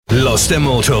Lost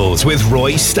Immortals with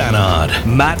Roy Stannard,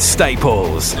 Matt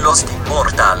Staples. Lost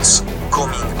Immortals,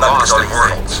 coming back to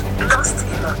life. Lost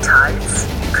Immortals,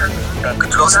 coming back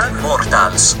to Lost life.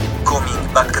 Immortals, coming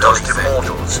back to Lost life.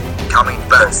 Immortals, coming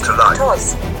back to life.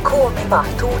 Immortals, coming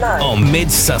back to life. On Mid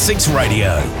Sussex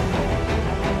Radio.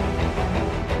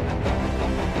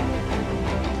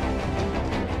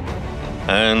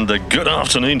 And good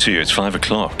afternoon to you. It's 5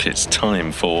 o'clock. It's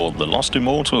time for The Lost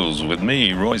Immortals with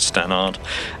me, Roy Stannard,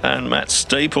 and Matt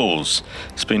Staples.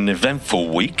 It's been an eventful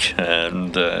week,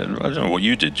 and I don't know what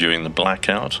you did during the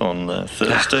blackout on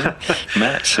Thursday,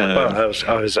 Matt. Well,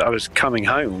 I was coming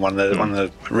home one of the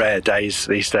rare days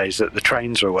these days that the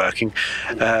trains were working.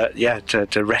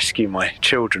 To rescue my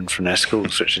children from their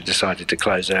schools, which had decided to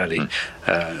close early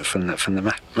from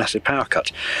the massive power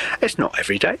cut. It's not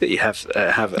every day that you have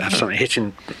something hitting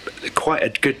quite a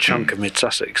good chunk of Mid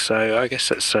Sussex, so I guess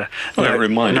that's it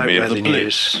reminded me of the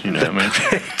Blitz, news. You know what I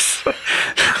mean?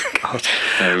 God.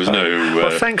 There was no.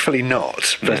 Well, thankfully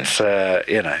not, but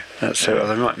they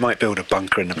might build a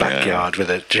bunker in the backyard with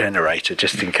a generator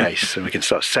just in case, and we can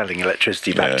start selling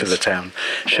electricity back to the town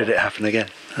should it happen again.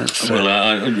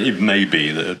 It may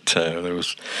be that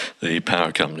the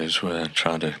power companies were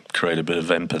trying to create a bit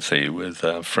of empathy with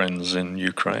friends in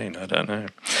Ukraine. I don't know,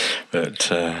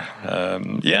 but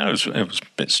it was a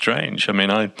bit strange. I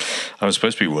mean, I was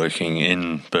supposed to be working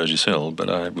in Burgess Hill, but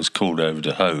I was called over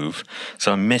to Hove,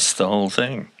 so I missed the whole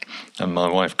thing. And my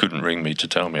wife couldn't ring me to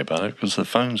tell me about it because the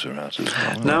phones were out as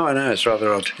well. No, I know, it's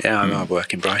rather odd. Yeah, I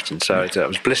work in Brighton, so I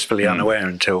was blissfully unaware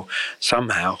until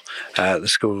somehow the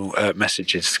school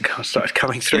messages started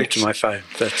coming through to my phone.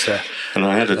 And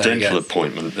I had a dental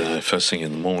appointment first thing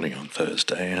in the morning on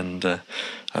Thursday, and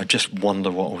I just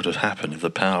wonder what would have happened if the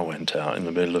power went out in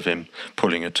the middle of him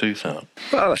pulling a tooth out.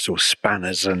 Well, that's all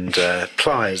spanners and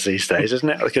pliers these days, isn't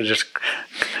it? They could have just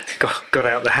got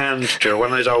out the hand drill,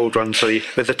 one of those old ones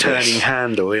with the turning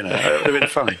handle, it would have been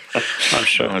fine, I'm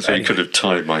sure. I think he could have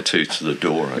tied my tooth to the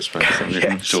door, I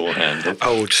suppose, door handle.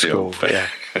 Old school, yeah.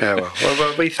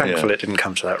 Well, be thankful it didn't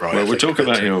come to that, right? Well, we'll talk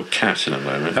about your cat in a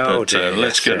moment,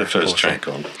 let's get the first track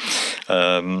on.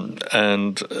 And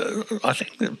I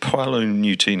think that Paolo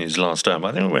Nutini's last album,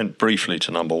 I think it went briefly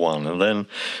to number one and then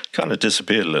kind of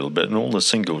disappeared a little bit, and all the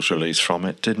singles released from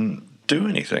it didn't do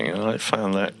anything, and I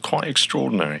found that quite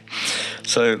extraordinary.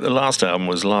 So the last album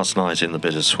was Last Night in the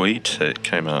Bittersweet. It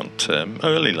came out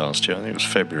early last year, I think it was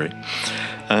February,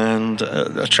 and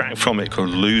a track from it called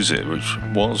Lose It, which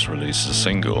was released as a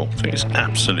single, I think it's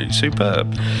absolutely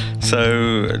superb.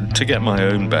 So to get my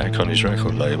own back on his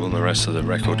record label and the rest of the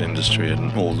record industry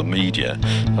and all the media,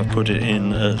 I've put it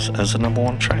in as a number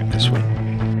one track this week.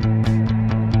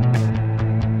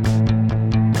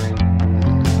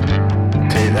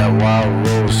 That wild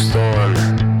rose thorn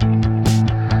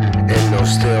in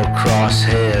those steel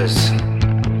crosshairs,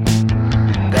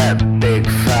 that big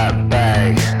fat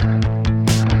bag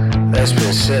that's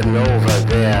been sitting over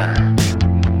there.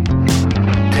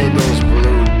 Take those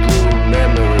blue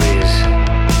memories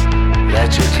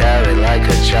that you carry like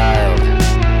a child.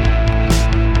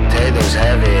 Take those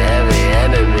heavy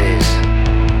enemies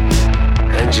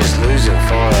and just lose it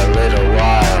for a little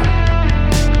while.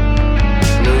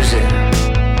 Lose it.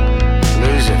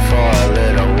 Lose it for a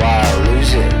little while,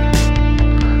 lose it.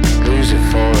 Lose it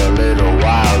for a little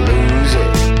while, lose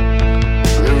it.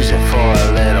 Lose it for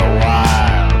a little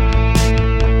while.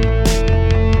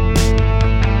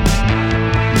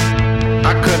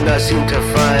 I could not seem to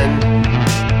find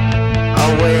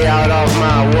a way out of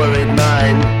my worried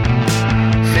mind.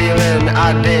 Feeling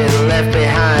I'd been left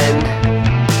behind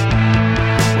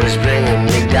was bringing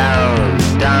me down.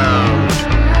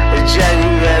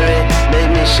 January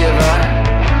made me shiver.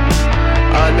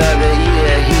 Another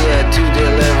year here to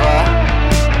deliver.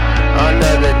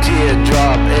 Another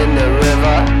teardrop in the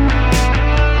river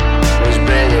was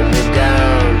bringing me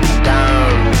down.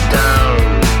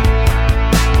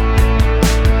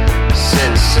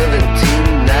 Since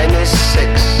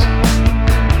 1796,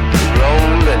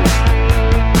 rolling.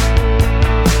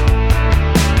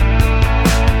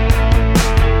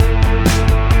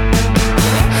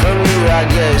 From you I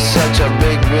get such a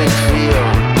big feel,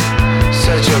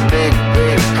 such a big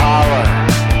power.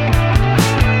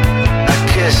 A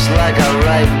kiss like a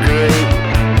ripe grape,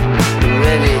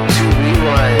 ready to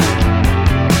rewind.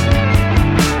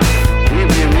 We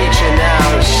be reaching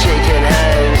out, shaking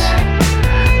hands,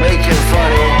 making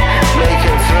funny,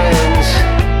 making friends.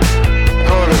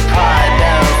 Pull the pie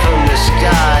down from the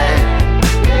sky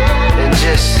and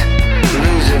just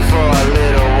lose it for a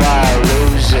little while,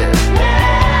 lose it.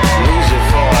 Lose it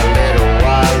for a little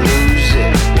while, lose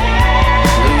it.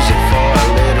 Lose it for a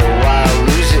little while,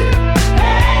 lose it.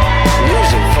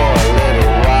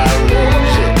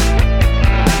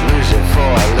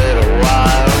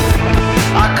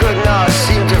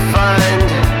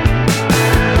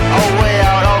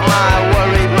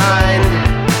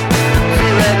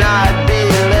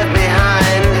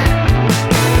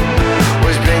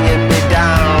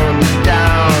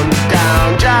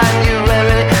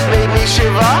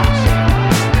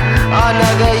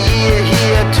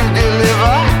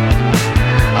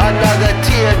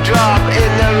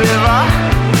 in the river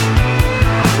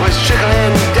was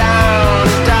trickling down,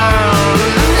 down.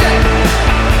 Lose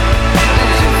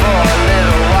it for a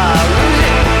little while.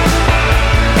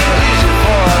 Lose it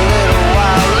for a little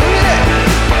while. Lose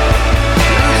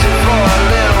it for a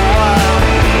little while.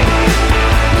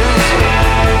 Lose it.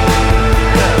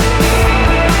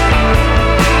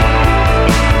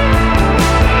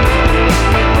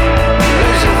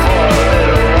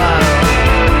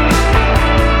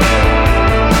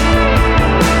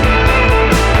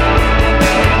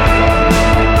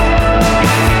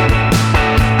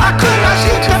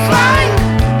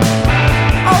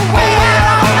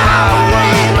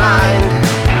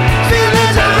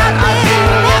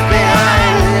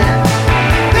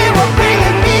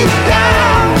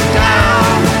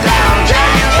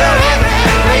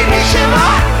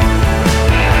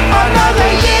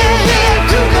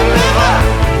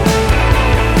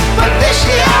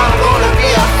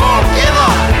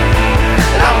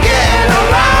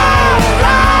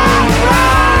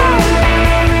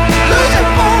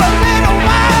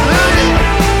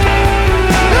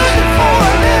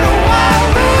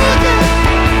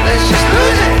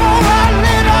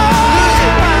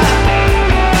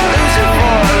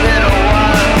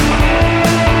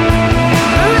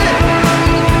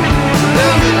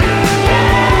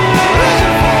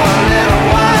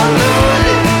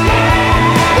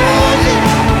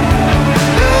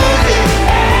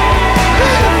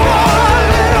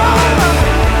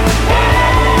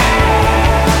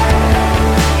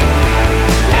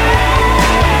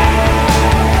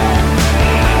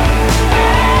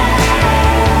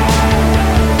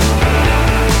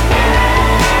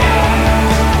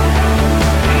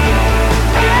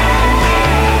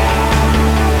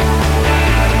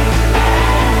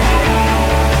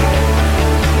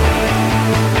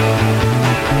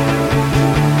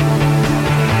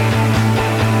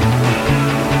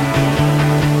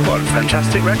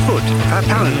 Fantastic record. Pat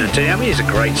Paladin, I mean, he's a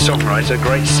great songwriter, a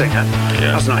great singer.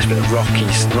 Yeah. That's a nice bit of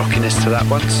rockiness to that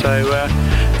one. So,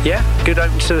 yeah, good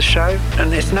open to the show.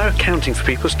 And it's no accounting for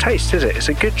people's taste, is it? It's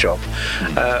a good job.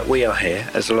 We are here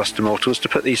as the Lost Immortals to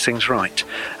put these things right,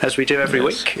 as we do every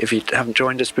week. If you haven't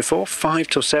joined us before, 5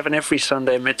 till 7 every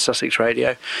Sunday on Mid Sussex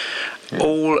Radio.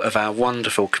 All of our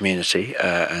wonderful community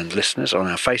and listeners on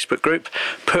our Facebook group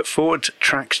put forward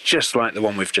tracks just like the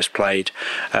one we've just played,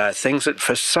 things that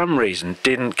for some reason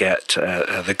didn't get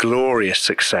the glorious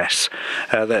success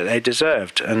that they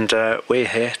deserved, and we're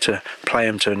here to play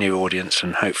them to a new audience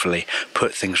and hopefully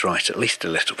put things right at least a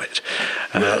little bit.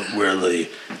 We're the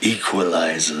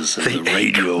equalisers of the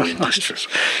radio industry.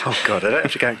 Oh God, I don't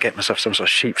have to go and get myself some sort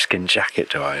of sheepskin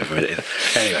jacket, do I?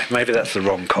 Anyway, maybe that's the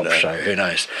wrong cop show, who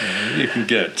knows. You can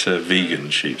get vegan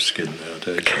sheepskin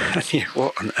nowadays. Can you?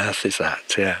 What on earth is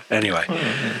that? Yeah. Anyway,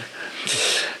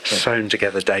 sewn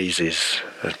together daisies.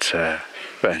 But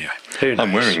anyway, who knows?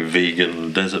 I'm wearing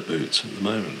vegan desert boots at the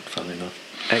moment, funny enough.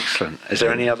 Excellent. Is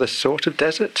there any other sort of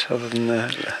desert other than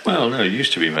Well, no, it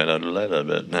used to be made out of leather,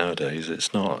 but nowadays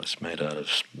it's not. It's made out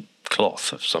of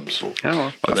cloth of some sort. Oh,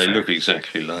 well, but they look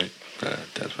exactly like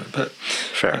desert. But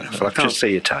fair enough. Well, I can't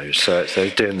see your toes, so they're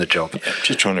doing the job. Yeah,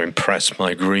 just trying to impress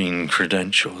my green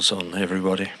credentials on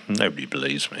everybody. Nobody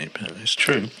believes me, but it's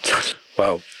true.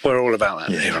 Well, we're all about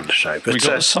that here on the show. But we've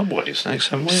got Subways next,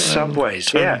 haven't we?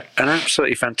 Subways, yeah. An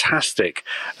absolutely fantastic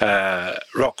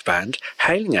rock band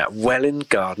hailing out Welwyn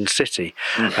Garden City.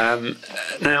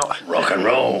 Now, rock and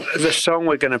roll. The song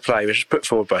we're going to play, which was put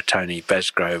forward by Tony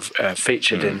Besgrove,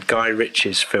 featured in Guy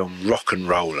Ritchie's film Rock and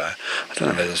Roller. I don't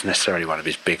know whether it's necessarily one of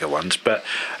his bigger ones, but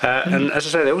and as I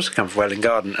say, they also come from Welwyn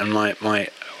Garden, and my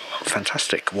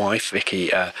fantastic wife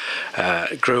Vicky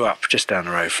grew up just down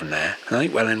the road from there, and I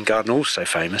think Welwyn Garden also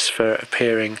famous for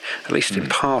appearing at least in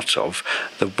part of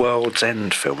the World's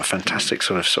End film, a fantastic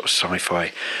sort of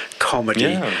sci-fi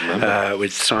comedy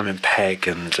with Simon Pegg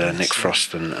and Nick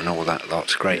Frost and all that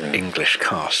lot. Great English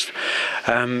cast,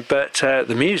 but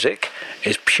the music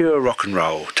is pure rock and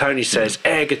roll. Tony says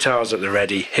air guitars at the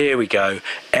ready, here we go,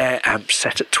 air amp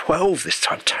set at 12 this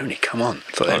time. Tony, come on.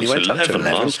 I thought they only went up to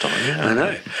 11 last time. I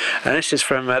know. And this is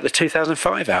from the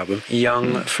 2005 album,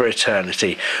 Young for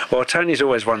Eternity. Well, Tony's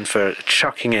always one for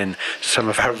chucking in some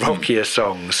of our rockier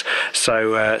songs.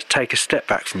 So take a step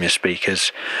back from your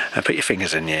speakers and put your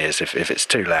fingers in your ears if it's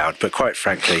too loud. But quite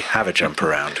frankly, have a jump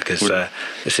around, because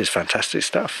this is fantastic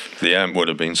stuff. The amp would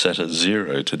have been set at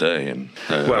 0 today. And,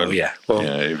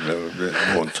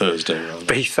 on Thursday, rather.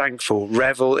 Be thankful,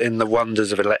 revel in the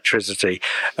wonders of electricity,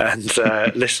 and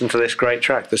listen to this great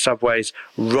track, the Subways'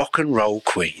 Rock and Roll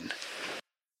Queen.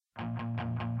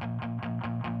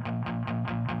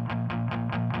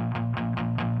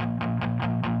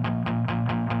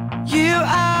 You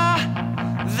are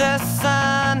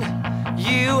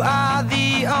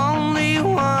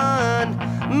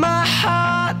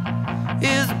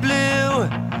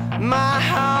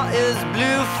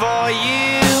for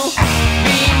you.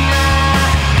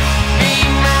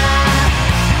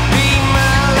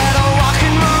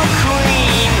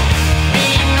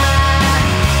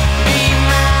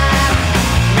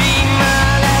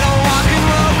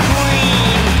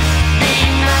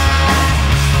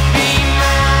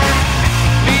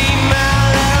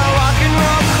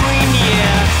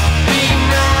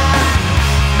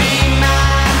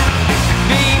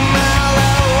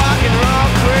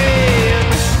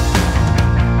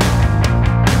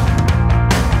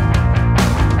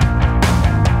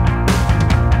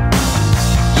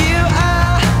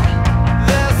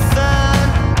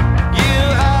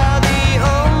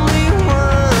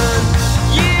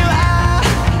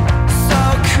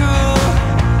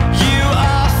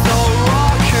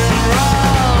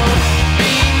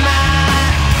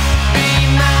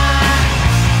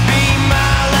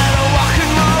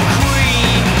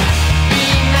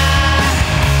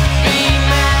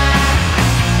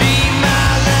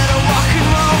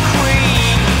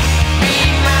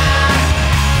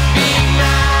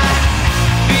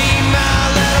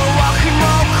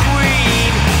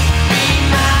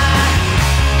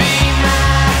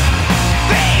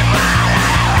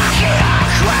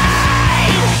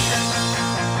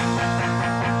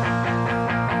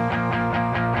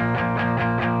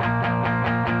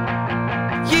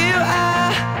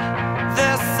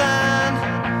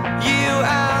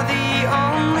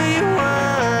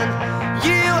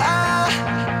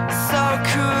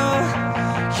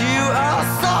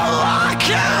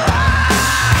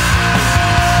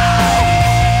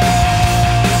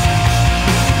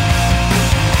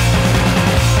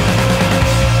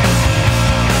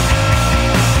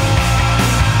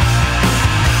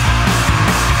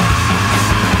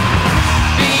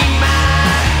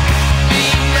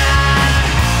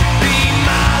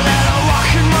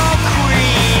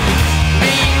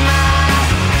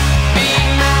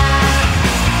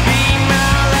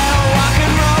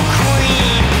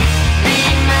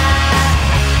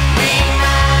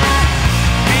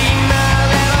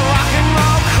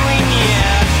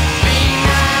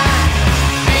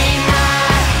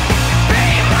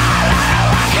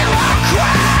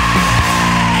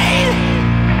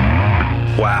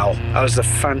 That was the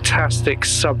fantastic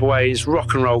Subway's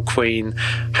Rock and Roll Queen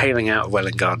hailing out of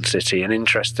Welwyn Garden City. And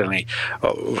interestingly,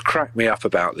 what cracked me up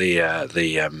about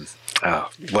the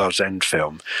World's End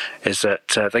film is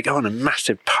that they go on a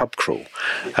massive pub crawl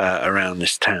around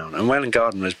this town, and Welwyn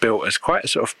Garden was built as quite a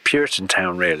sort of Puritan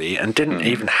town really, and didn't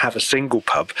even have a single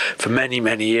pub for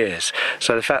many years.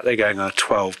 So the fact they're going on a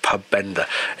 12 pub bender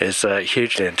is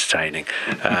hugely entertaining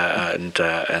and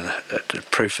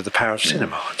proof of the power of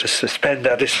cinema. Just suspend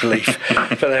our disbelief.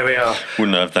 But there we are.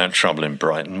 Wouldn't have that trouble in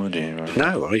Brighton, would you?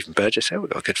 No, or even Burgess Hill. We've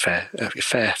got a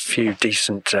fair few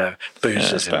decent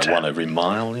boozers in about town. one every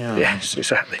mile, yeah. Yes,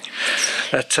 exactly.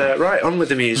 But right, on with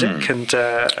the music, and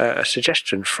a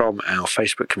suggestion from our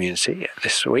Facebook community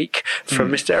this week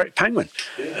from Mr. Eric Penguin.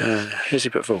 Who's he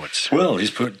put forwards? Well,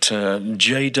 he's put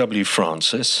J.W.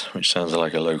 Francis, which sounds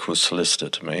like a local solicitor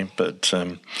to me, but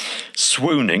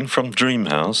Swooning from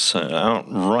Dreamhouse, out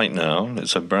right now.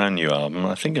 It's a brand new album,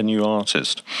 I think a new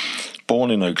artist.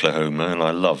 Born in Oklahoma, and I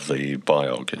love the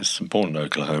biog. It's born in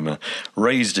Oklahoma,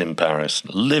 raised in Paris,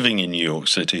 living in New York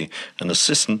City, an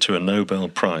assistant to a Nobel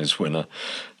Prize winner,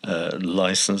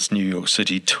 licensed New York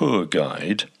City tour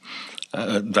guide.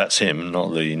 That's him,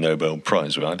 not the Nobel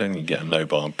Prize. Well, I don't think you get a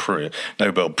Nobel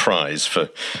Prize for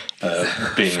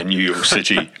being a New York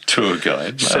City tour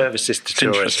guide. Services to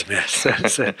tourism, yes.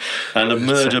 And a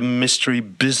murder mystery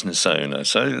business owner.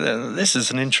 So this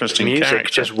is an interesting music,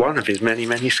 character. just one of his many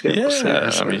skills.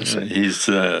 Yeah, I mean, he's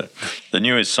the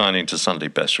newest signing to Sunday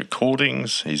Best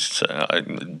Recordings. He's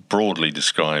broadly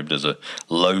described as a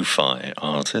lo-fi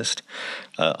artist,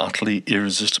 utterly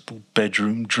irresistible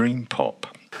bedroom dream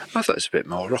pop. I thought it was a bit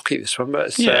more rocky, this one, but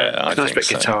it's I nice think bit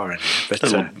so. Guitar in it. But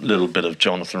a little bit of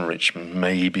Jonathan Richman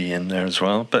maybe in there as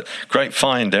well. But great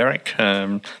find, Eric.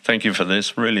 Thank you for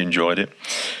this. Really enjoyed it.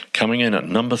 Coming in at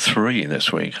number 3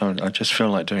 this week. I just feel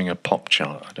like doing a pop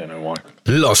chart. I don't know why.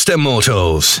 Lost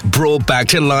Immortals, brought back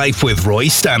to life with Roy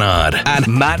Stannard and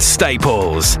Matt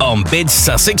Staples on Mid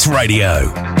Sussex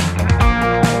Radio.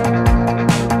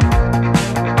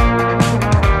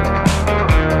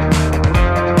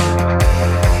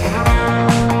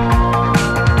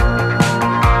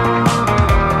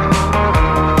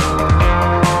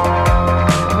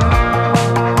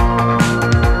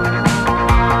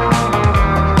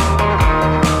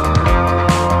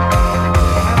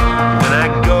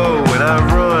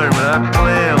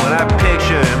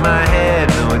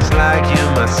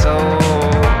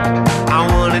 I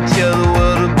wanna tell the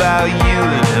world about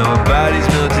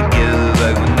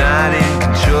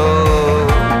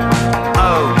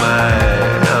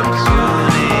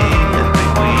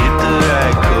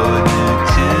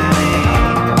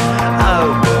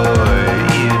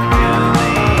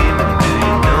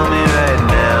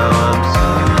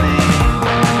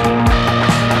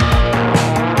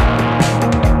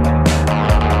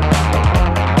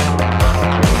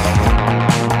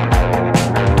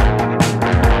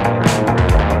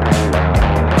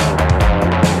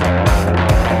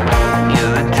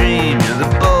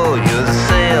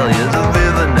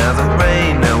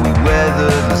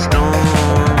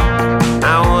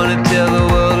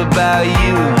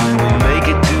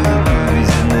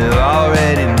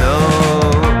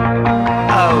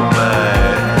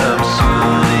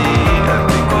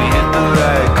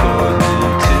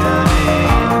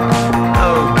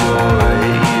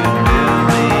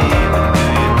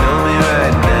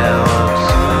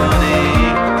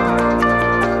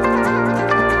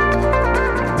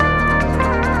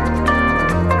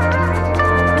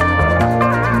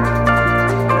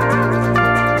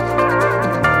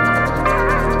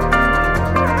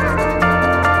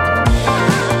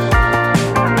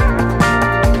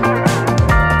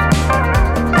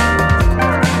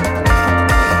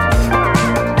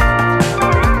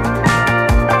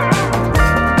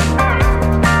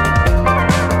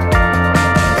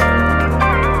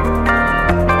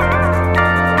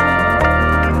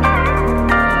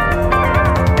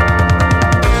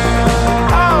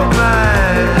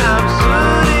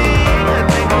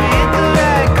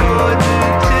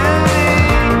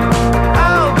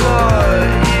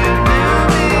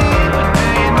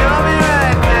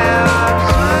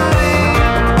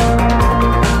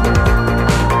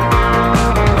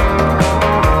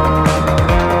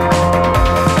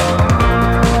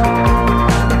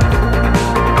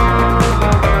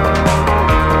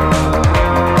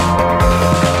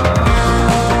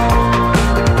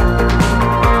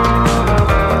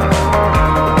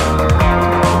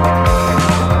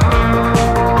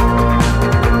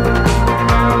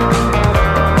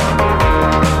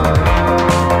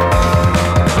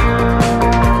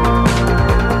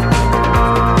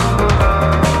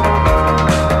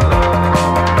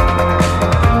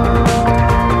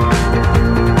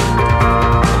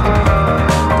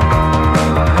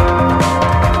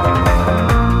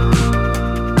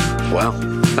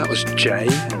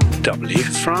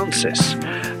Synopsis.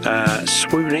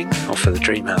 Swooning off of the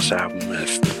Dreamhouse album, a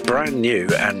brand new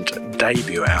and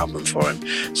debut album for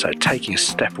him, so taking a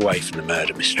step away from the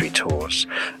murder mystery tours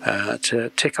to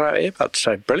tickle out earbuds,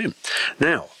 so brilliant.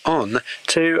 Now on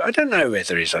to, I don't know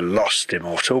whether he's a lost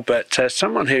immortal, but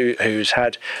someone who's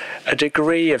had a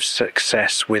degree of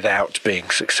success without being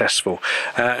successful,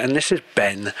 and this is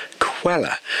Ben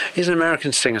Kweller. He's an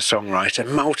American singer-songwriter,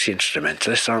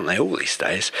 multi-instrumentalist, aren't they all these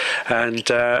days, and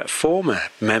former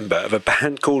member of a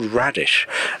band called Radish.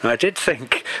 And I did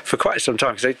think for quite some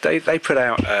time, because they put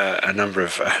out a number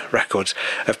of records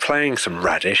of playing some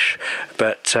Radish,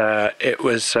 but it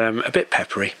was a bit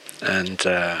peppery, and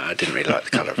I didn't really like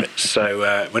the colour of it,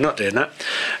 so we're not doing that.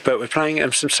 But we're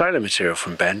playing some solo material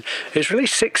from Ben, who's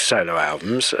released 6 solo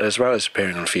albums, as well as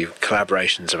appearing on a few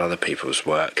collaborations of other people's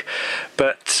work.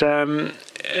 But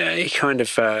he kind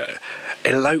of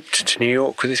eloped to New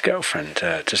York with his girlfriend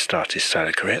to start his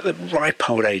solo career at the ripe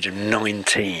old age of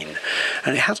 19,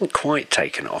 and it hasn't quite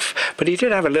taken off, but he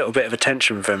did have a little bit of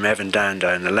attention from Evan Dando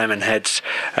and the Lemonheads,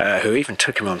 who even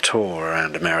took him on tour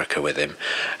around America with him,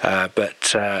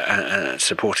 but and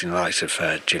supporting the likes of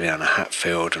Juliana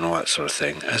Hatfield and all that sort of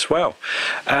thing as well.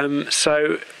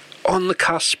 So on the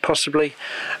cusp, possibly,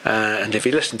 and if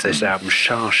you listen to this album,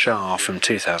 Shah Shah from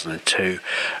 2002,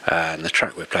 and the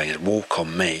track we're playing is Walk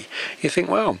On Me, you think,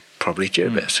 well, probably due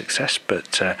a bit of success,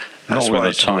 but not with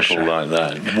a title like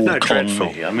that. Walk no, on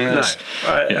dreadful. Me. I mean,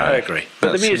 I agree,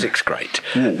 but the music's great.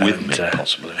 Walk with me,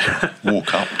 possibly.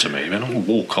 Walk up to me, but not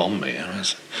walk on me.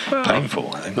 It's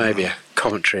painful, I think. Maybe a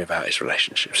commentary about his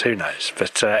relationships, who knows?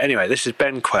 But anyway, this is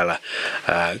Ben Kweller,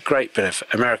 great bit of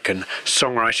American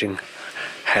songwriting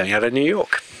hailing out of New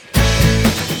York.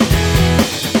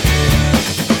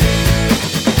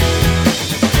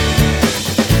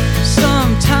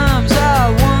 Sometimes I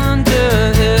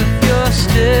wonder if you're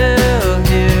still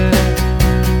here,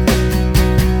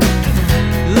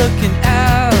 looking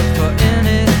out for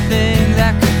anything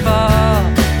that could fall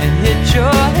and hit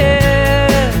your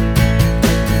head.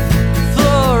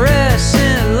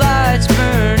 Fluorescent lights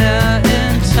burn out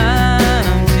in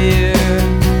time, dear.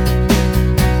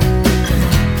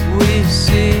 We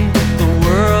see the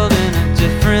world in a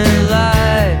different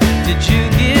light. Did you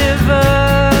give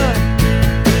up?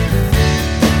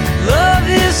 Love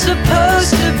is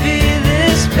supposed to be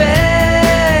this bad.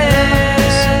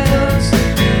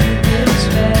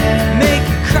 Make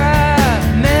you cry,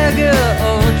 mega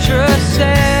ultra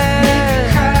sad.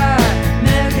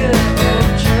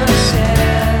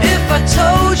 If I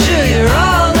told you you're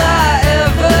all I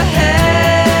ever had,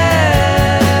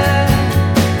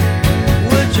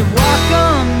 would you walk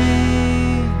on me?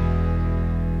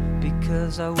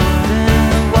 Because I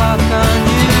wouldn't walk on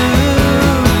you.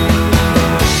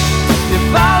 If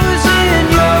I was in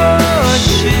your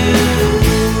shoes,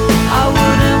 I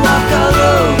wouldn't walk all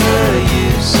over you.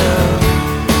 So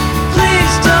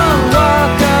please don't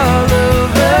walk all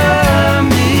over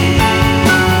me.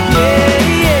 Yeah,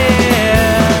 yeah.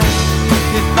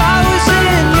 If I was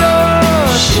in your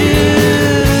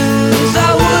shoes,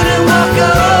 I wouldn't walk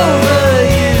all over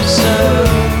you. So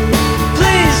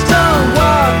please don't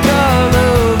walk all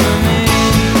over me.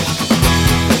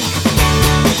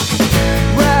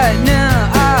 Right now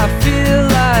I feel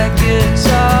like it's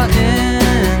all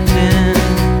ending.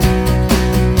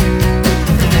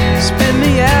 Spit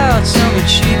me out somewhere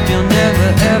cheap. You'll never,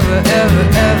 ever, ever,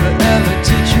 ever, ever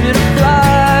teach me to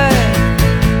fly.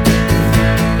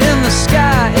 In the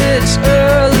sky it's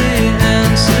early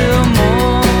and still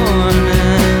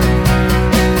morning.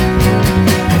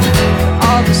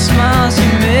 All the smiles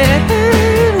you made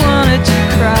wanted to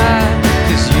cry,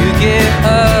 'cause you gave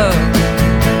up.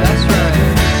 That's right.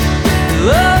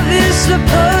 Love is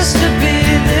supposed to be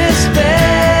this bad.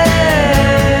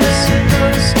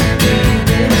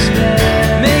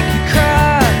 Make you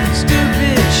cry,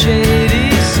 stupid, shady,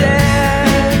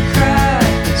 sad.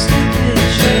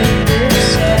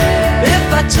 If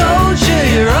I told you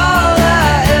you're all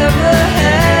I ever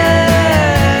had,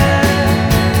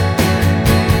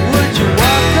 would you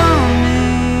walk on me?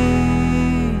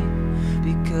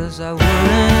 Because I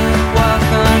wouldn't walk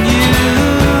on you.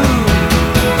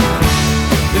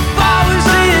 If I was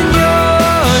in your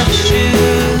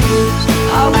shoes,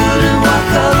 I wouldn't walk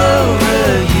all over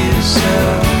you. So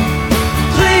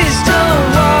please don't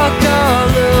walk all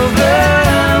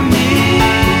over me.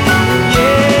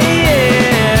 Yeah,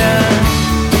 yeah.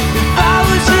 If I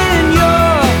was in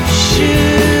your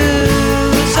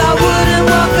shoes, I wouldn't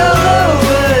walk all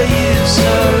over you.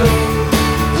 So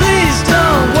please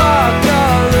don't walk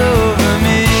all over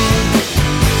me.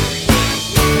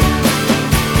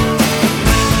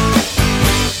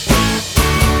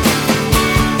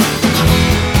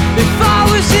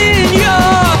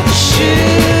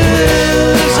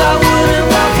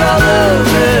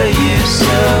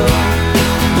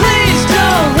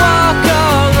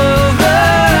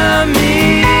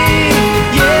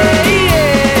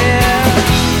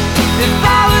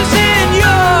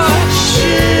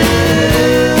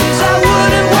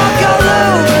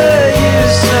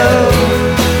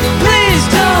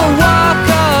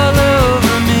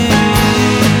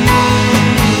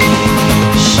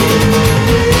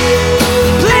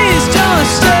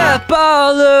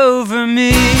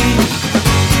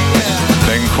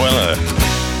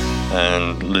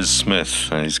 and Liz Smith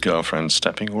and his girlfriend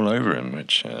stepping all over him,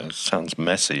 which sounds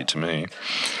messy to me.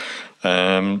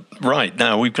 Right,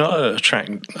 now we've got a track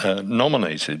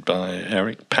nominated by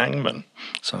Eric Pangman,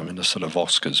 so I'm in a sort of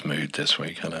Oscars mood this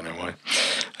week, I don't know why.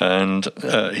 And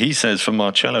he says, for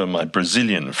Marcello and my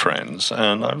Brazilian friends,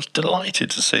 and I was delighted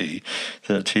to see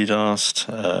that he'd asked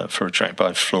for a track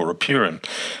by Flora Purim,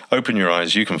 Open Your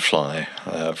Eyes, You Can Fly,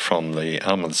 from the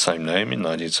album of the same name in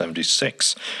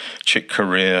 1976, Chick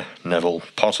Corea, Neville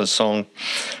Potter song.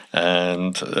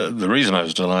 And the reason I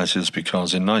was delighted is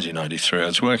because in 1993 I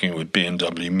was working with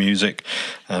B&W Music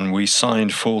and we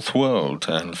signed Fourth World,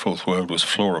 and Fourth World was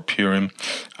Flora Purim,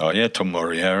 Aieto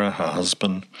Moreira, her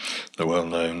husband, the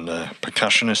well-known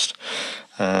percussionist,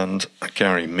 and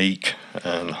Gary Meek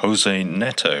and Jose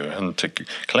Neto, and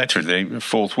collectively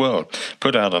Fourth World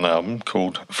put out an album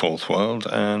called Fourth World,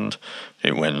 and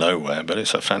it went nowhere, but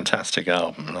it's a fantastic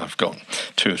album, and I've got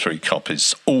 2 or 3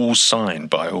 copies, all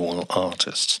signed by all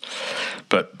artists.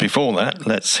 But before that,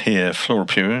 let's hear Flora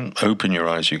Purim, Open Your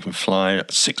Eyes, You Can Fly,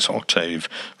 6-octave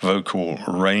vocal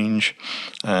range,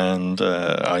 and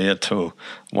Aieto,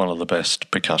 one of the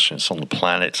best percussionists on the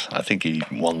planet. I think he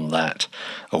won that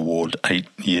award 8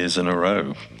 years in a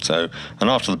row. So, and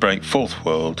after the break, Fourth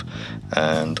World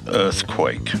and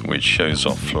Earthquake, which shows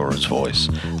off Flora's voice,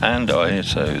 and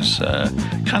Aieto's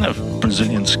kind of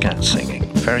Brazilian scat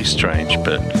singing. Very strange,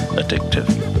 but addictive.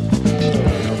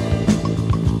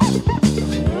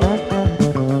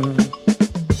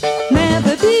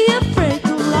 Never be afraid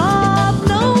to love,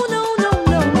 no, no, no,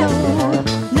 no, no.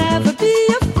 Never be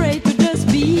afraid to just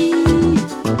be.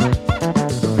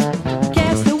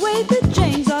 Cast away the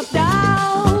chains of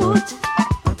doubt.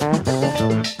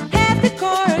 Have the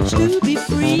courage to be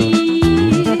free.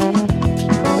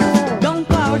 Don't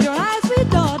cloud your eyes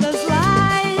with others'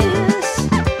 lies.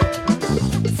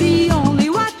 See only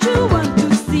what you want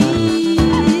to see.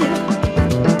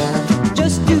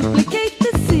 Just duplicate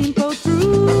the simple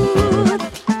truth.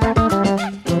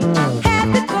 Have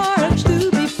the courage to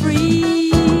be free.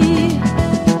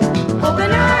 Open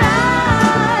your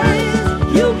eyes,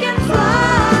 you can fly.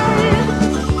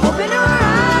 Open your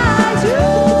eyes, you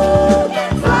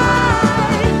can fly.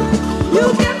 You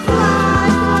can fly,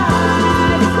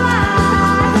 fly, fly.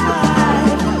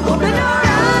 Open your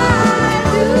eyes,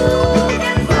 you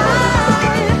can fly.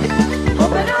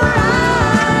 Open your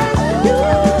eyes, you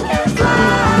can fly.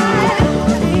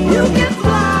 You can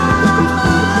fly.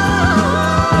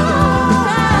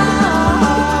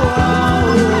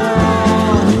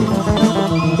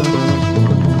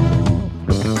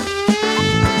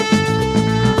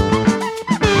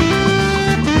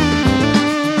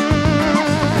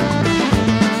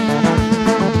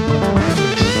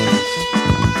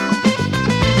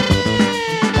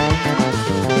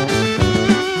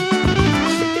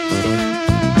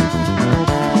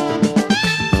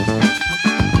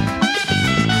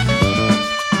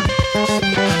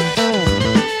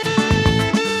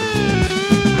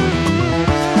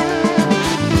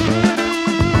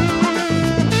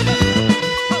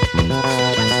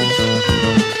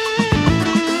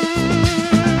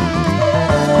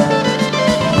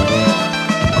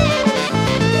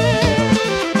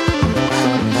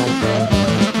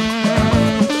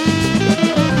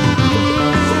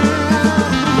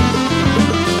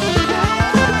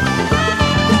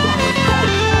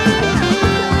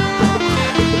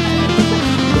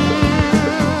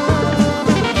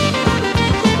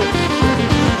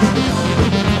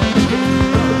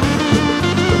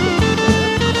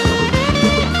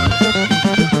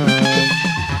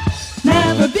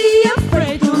 Never be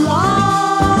afraid to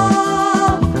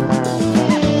love.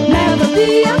 Never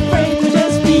be afraid to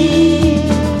just be.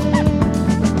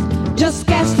 Just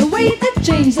cast away the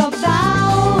chains of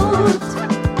doubt.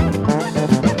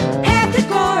 Have the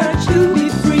courage to be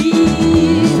free.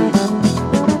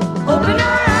 Open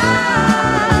your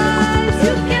eyes,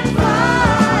 you can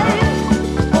fly.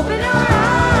 Open your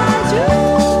eyes, you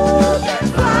can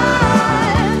fly.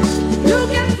 You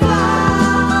can fly.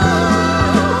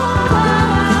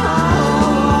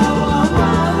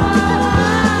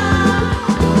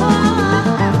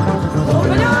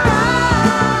 Open your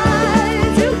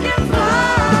eyes, you can fly.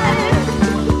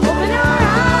 Open your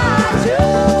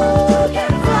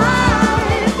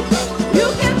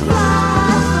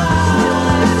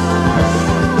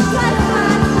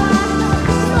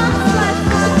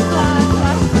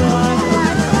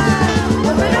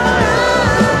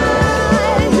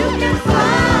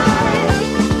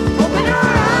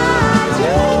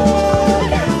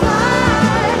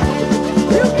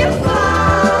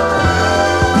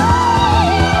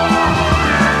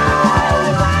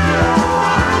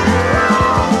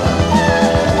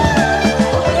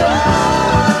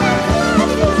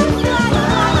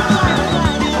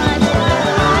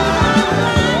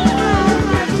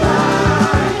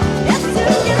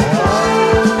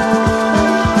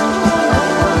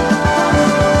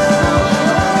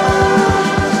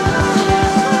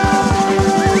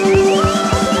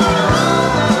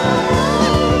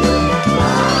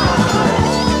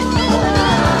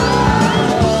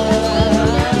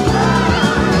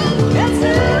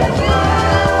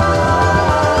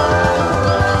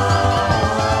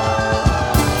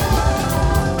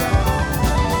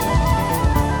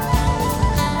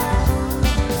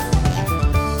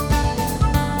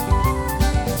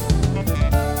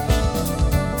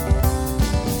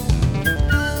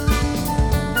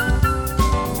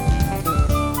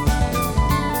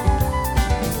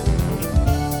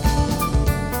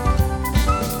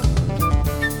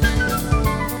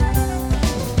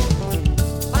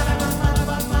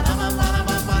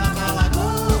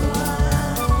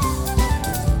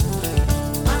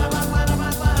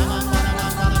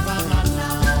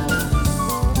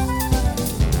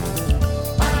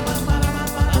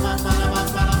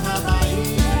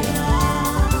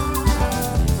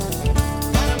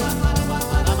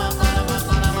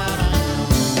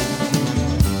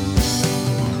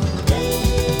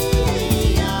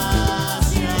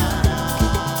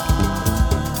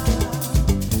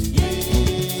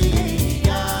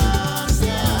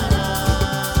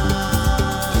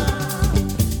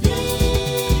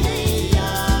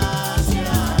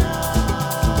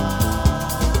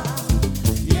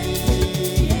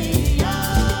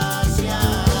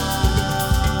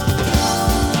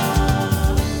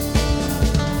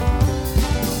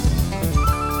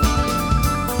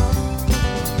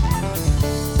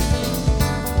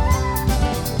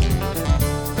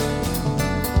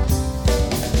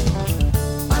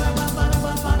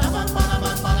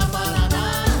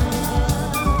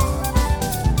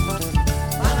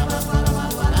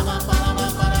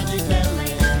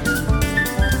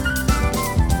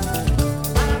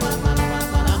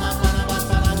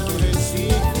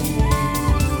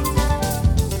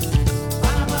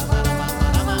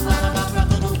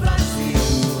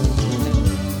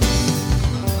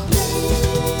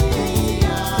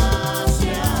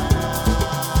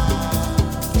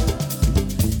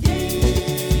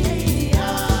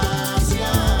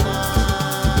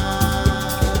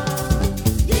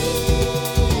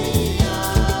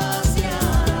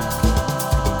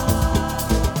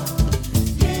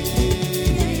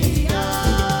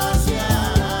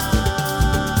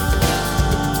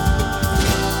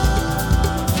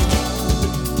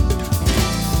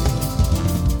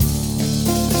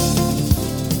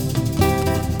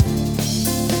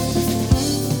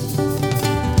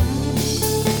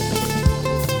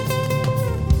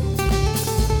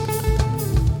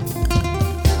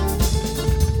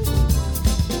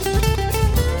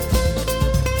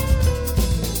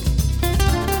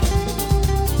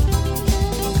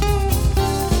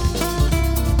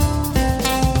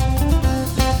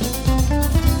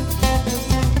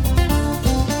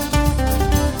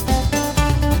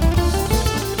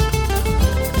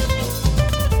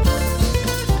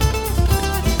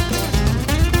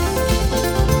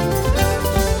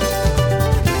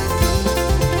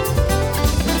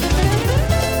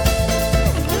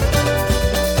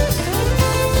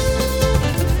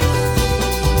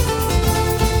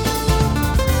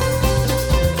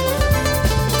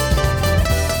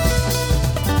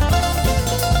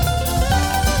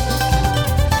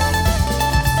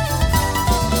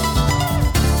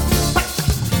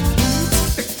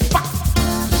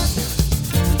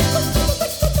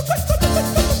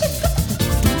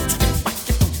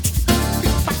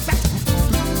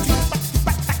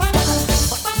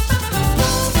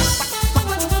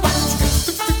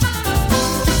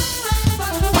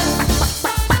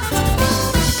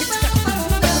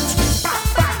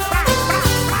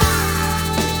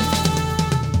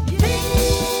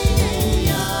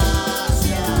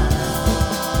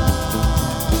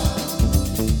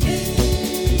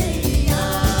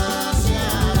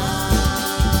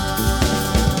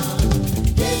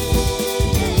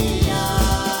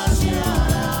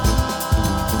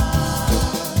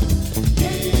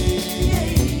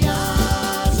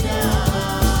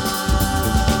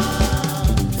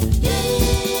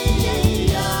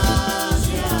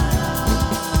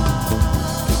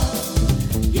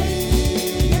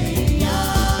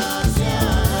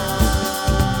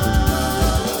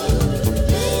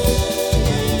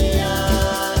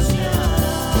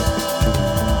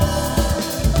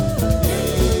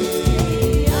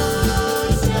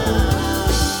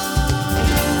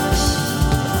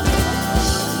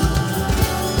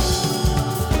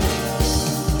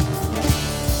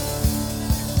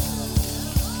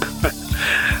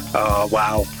Oh,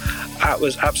 wow. That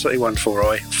was absolutely wonderful,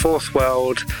 Roy. Fourth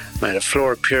World, made of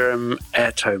Flora Purim,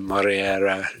 Airto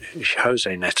Moreira,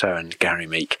 Jose Neto and Gary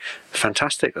Meek.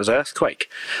 Fantastic. It was Earthquake.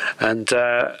 And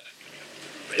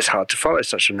it's hard to follow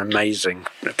such an amazing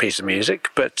piece of music,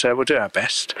 but we'll do our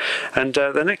best. And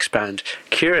the next band,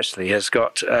 curiously, has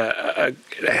got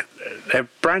they're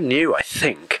brand new, I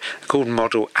think, called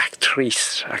Model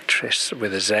Actrice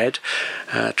with a Z.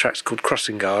 Track's called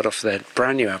Crossing Guard off their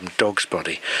brand new album Dog's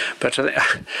Body. But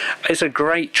it's a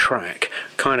great track,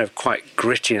 kind of quite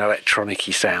gritty and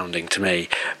electronic-y sounding to me.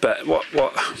 But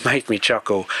what made me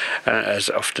chuckle, as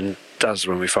often does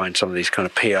when we find some of these kind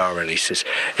of PR releases,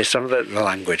 is some of the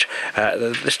language.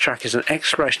 This track is an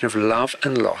exploration of love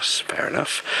and loss, fair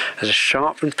enough, as a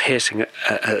sharp and piercing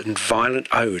and violent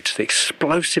ode to the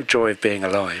explosive joy of being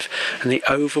alive and the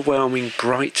overwhelming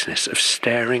brightness of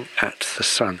staring at the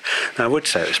sun. Now, I would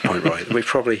say at this point, Roy, that we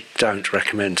probably don't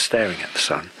recommend staring at the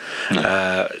sun.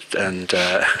 No.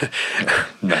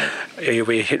 No. You'll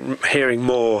be hearing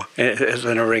more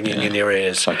than a ringing in your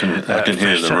ears. I can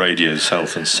hear the radio's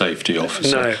health and safety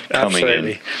officer coming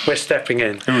absolutely. in. We're stepping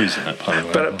in. Who is that, by the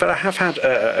way? But I have had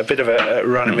a bit of a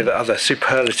run with other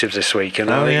superlatives this week, and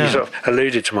I think you sort of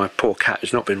alluded to my poor cat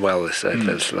who's not been well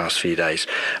this last few days.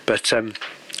 But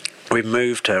we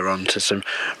moved her on to some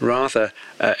rather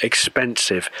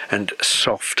expensive and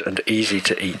soft and easy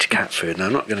to eat cat food. And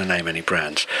I'm not going to name any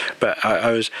brands, but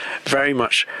I was very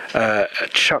much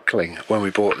chuckling when we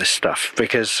bought this stuff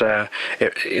because they're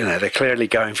clearly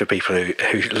going for people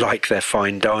who like their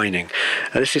fine dining.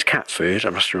 This is cat food, I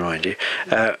must remind you.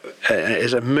 It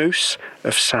is a mousse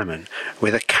of salmon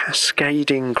with a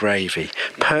cascading gravy,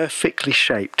 perfectly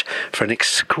shaped for an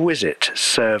exquisite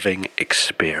serving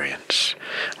experience.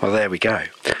 Well, there we go.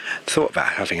 Thought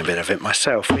about having a bit of it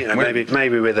myself.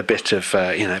 Maybe with a bit of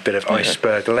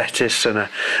iceberg lettuce and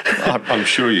I'm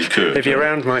sure you could. If you're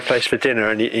around my place for dinner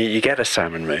and you get a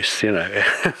salmon mousse,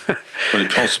 But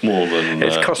it costs more than.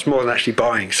 It costs more than actually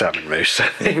buying salmon mousse, I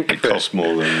think. It costs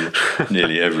more than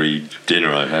nearly every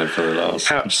dinner I've had for the last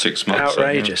 6 months.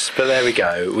 Outrageous. But there we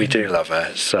go. We do love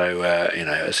her, so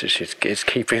it's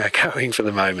keeping her going for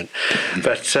the moment.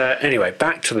 But anyway,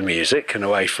 back to the music and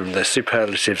away from the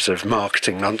superlatives of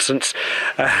marketing nonsense.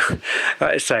 Like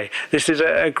I say, this is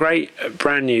a great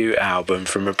brand new album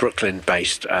from a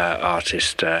Brooklyn-based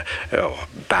artist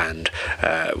band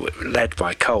led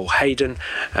by Cole Hayden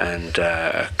and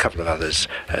a couple of others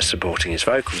supporting his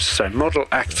vocals. So Model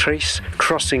Actrice,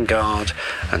 Crossing Guard,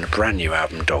 and a brand new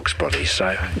album Dog's Body. So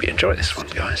I hope you enjoy this one,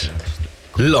 guys.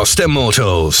 Lost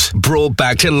Immortals, brought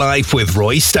back to life with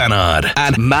Roy Stannard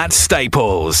and Matt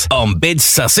Staples on Bid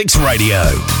Sussex Radio.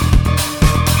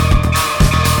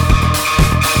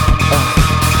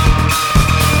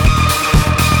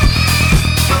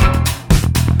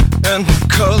 And the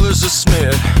colors are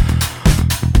smeared,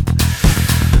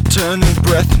 turning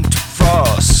breath into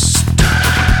frost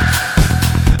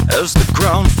as the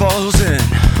ground falls in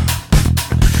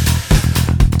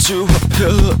to a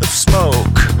pillar of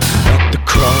smoke. At the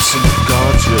crossing of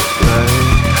God's relay,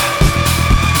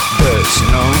 there's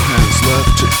no hands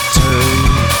left to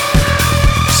take.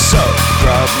 So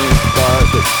grab me by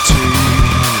the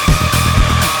teeth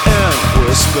and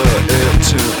whisper it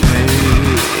to me.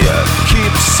 Yeah,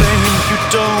 keep saying you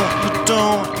don't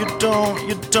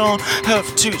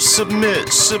have to submit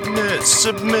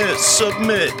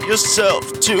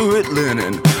yourself to it.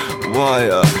 Linen,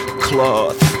 wire,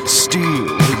 cloth,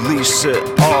 steel, release it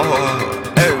all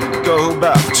and go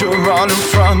back to running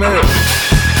from it.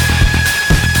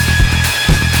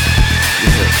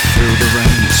 Yeah, feel the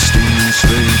rain, steam,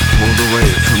 sleep, pulled away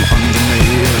from under me.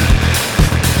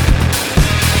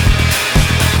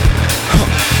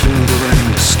 Feel the rain,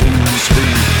 steam,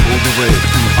 sleep, pulled away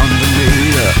from under me.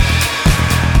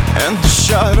 And the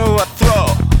shadow I throw,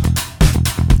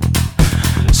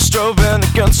 strobing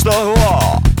against the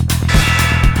wall.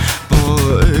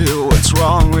 Boy, what's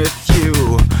wrong with you?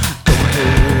 Go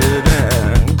ahead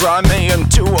and grind me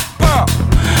into a pump.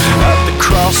 At the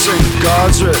crossing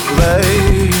God's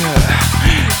relay,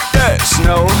 there's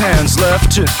no hands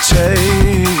left to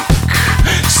take.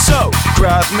 So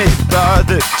grab me by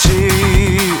the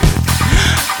teeth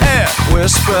and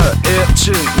whisper it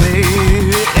to me.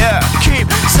 Yeah,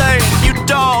 keep saying you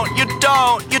don't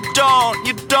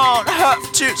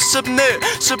have to submit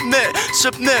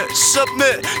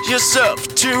yourself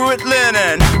to it.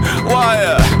 Linen,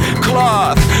 wire,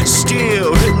 cloth,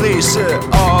 steel, release it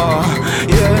all.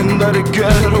 Yeah, and let it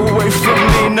get away from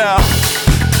me now.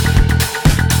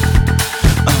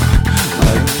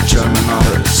 Like German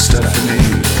artist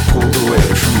Stephanie, pulled away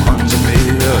from under me.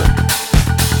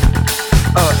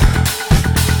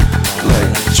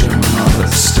 Like German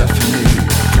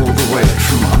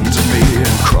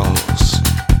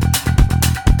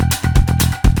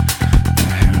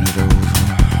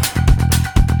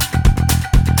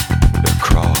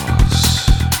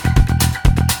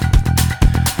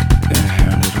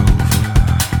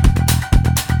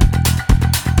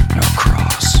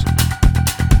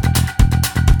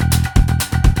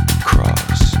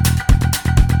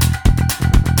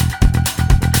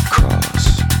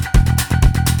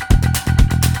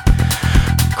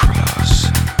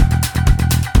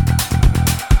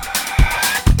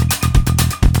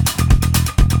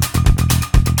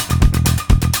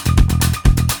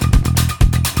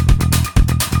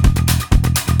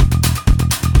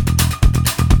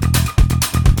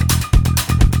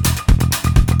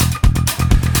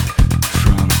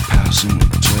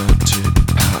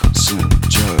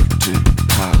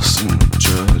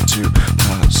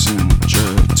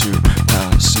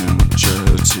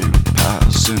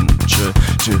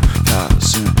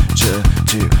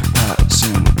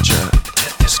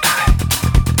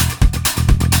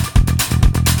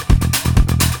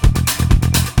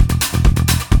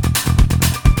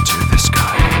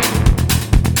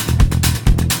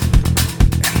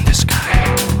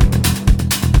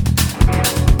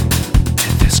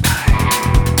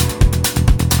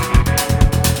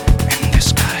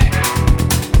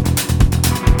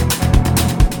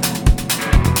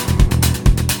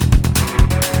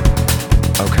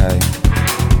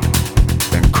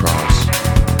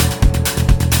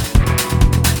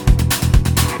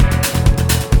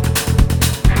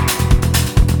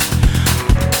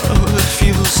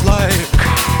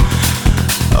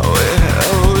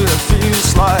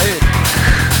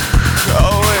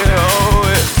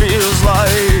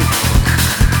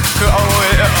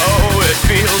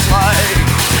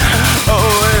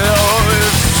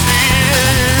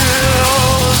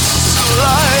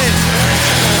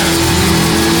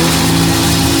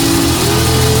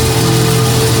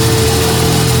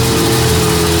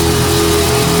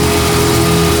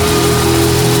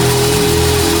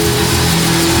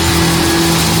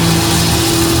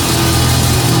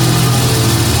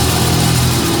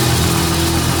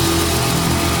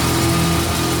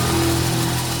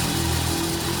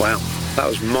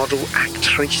model,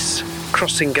 actrice,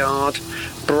 crossing guard,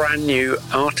 brand new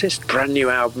artist, brand new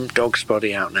album, Dog's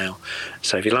Body, out now.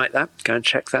 So if you like that, go and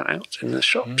check that out in the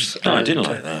shops. No, I did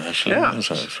like that, actually. Yeah.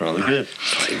 It's rather good.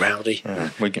 Slightly rowdy. Yeah.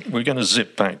 We're going to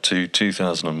zip back to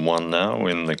 2001 now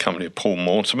in the company of Paul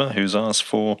Mortimer, who's asked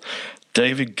for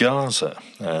David Garza,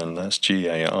 and that's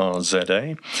Garza.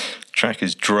 The track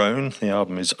is Drone, the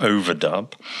album is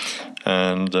Overdub,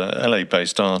 and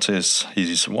LA-based artist.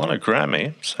 He's won a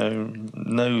Grammy, so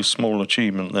no small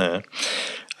achievement there.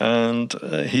 And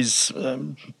he's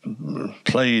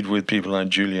played with people like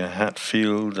Julia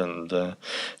Hatfield and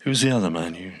who's the other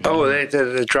man?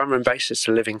 The drummer and bassist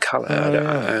of Living Colour,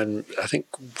 and I think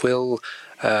Will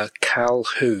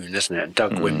Calhoun, isn't it? And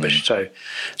Doug Wimbish.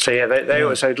 So yeah, they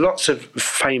also lots of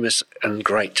famous and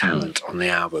great talent on the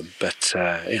album, but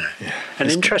an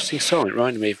interesting song. It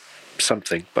reminded me of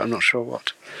something, but I'm not sure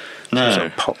what. No. It's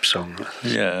a pop song.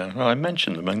 Yeah, well, I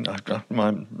mentioned them. You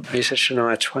said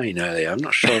Shania Twain earlier. I'm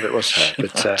not sure if it was her,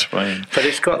 but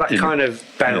it's got that kind of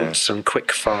bounce and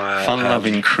quick fire.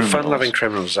 Fun-loving criminals. Fun-loving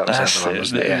criminals. That was the other one,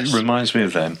 wasn't it? Yes. It reminds me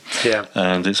of them. Yeah,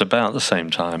 and it's about the same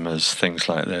time as things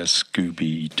like their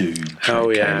Scooby-Doo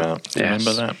came out.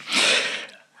 Remember that?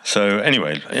 So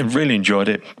anyway, I really enjoyed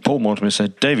it. Paul Mortimer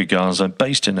said, David Garza,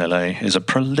 based in LA, is a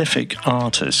prolific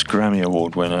artist, Grammy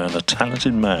Award winner, and a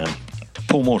talented man.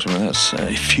 Paul Mortimer, that's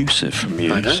effusive from you,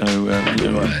 so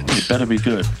it better be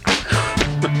good.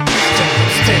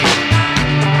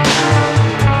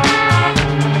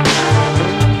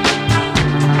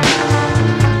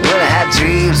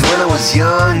 Dreams when I was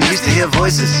young, used to hear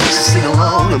voices, used to sing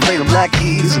along and play the black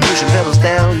keys and pushing pedals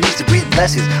down, used to breathe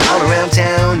blessings all around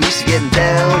town, used to getting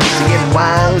down, used to getting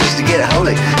wild, used to get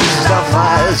holy, used to start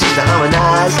fires, used to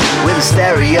harmonize with a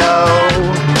stereo.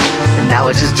 And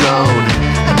now I just drone,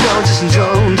 and now I just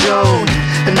drone,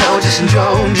 and now I just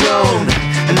drone,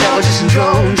 and now I just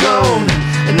drone,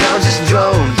 and now I just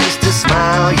drone. Used to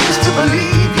smile, used to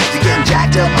believe, used to get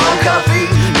jacked up on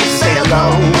coffee. Say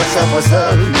hello, what's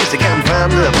up, used to come from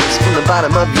the books from the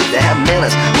bottom up, used to have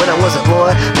manners when I was a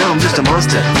boy, now I'm just a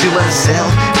monster to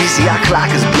myself, PCI clock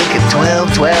is blinking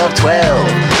 12, 12, 12,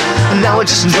 and now I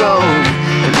just drone,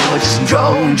 and now I just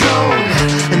drone,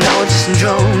 and now I just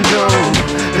drone,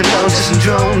 and now I just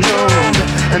drone,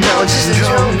 and now I just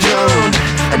drone,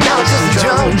 and now I just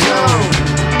drone.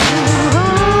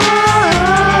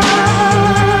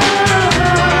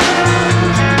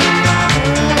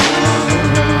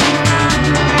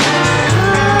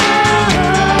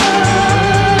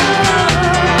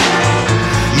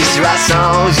 Write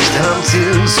songs, used to hum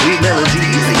tunes, sweet melodies.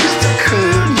 I used to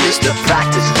croon, used to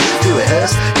practice, used to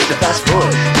rehearse, used to fast forward,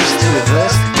 used to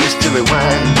reverse, used to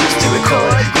rewind, used to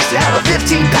record. Used to have a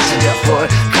 15-passenger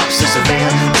Ford, cops to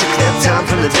Savannah, took their time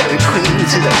from the Dairy Queen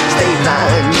to the state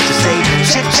line. Used to say,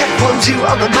 check, check, 1, 2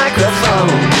 on the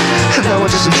microphone. And now I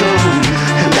just drone,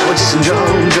 and now I just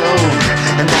drone,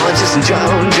 and now I just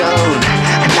drone,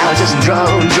 and now I just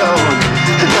drone,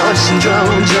 and now I just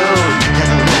drone,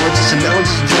 and now I just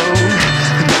drone,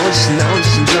 and now I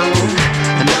just drone,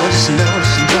 and now I just drone, and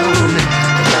now I just drone,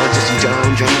 and now I just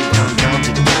drone, drone.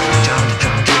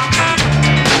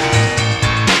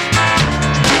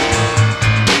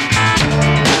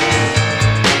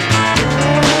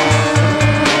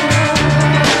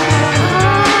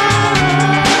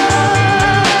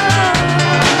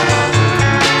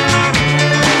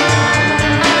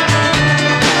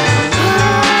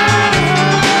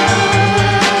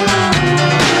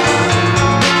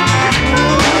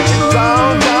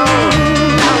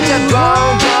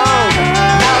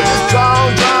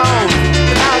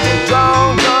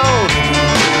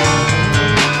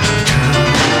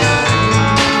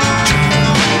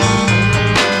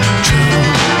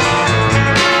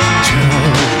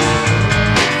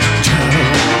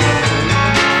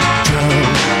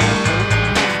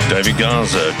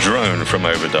 Garza, Drone from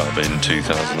Overdub in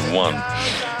 2001.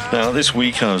 Now, this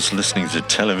week I was listening to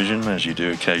television, as you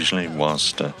do occasionally,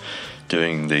 whilst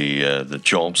doing the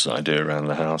jobs that I do around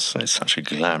the house. It's such a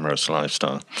glamorous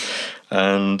lifestyle.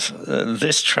 And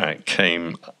this track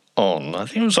came on, I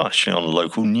think it was actually on a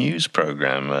local news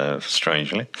programme,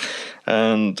 strangely,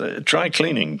 and Dry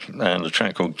Cleaning, and a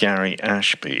track called Gary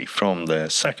Ashby from their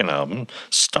second album,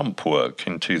 Stump Work,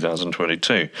 in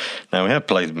 2022. Now, we have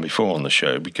played them before on the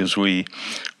show because we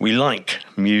like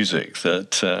music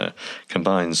that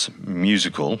combines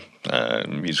musical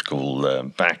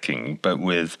backing, but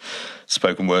with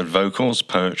spoken word vocals,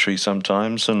 poetry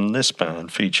sometimes, and this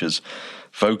band features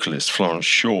vocalist Florence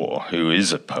Shaw, who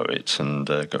is a poet, and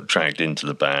got dragged into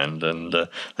the band, and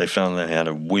they found they had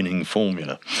a winning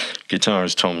formula.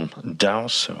 Guitarist Tom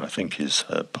Dowse, who I think is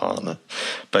her partner,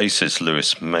 bassist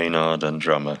Lewis Maynard, and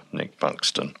drummer Nick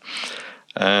Buxton.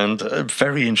 And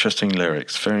very interesting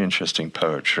lyrics, very interesting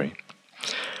poetry.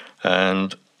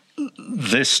 And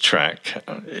this track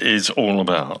is all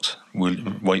about,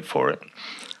 wait for it,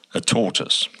 a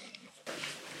tortoise.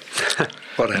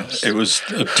 What else? It was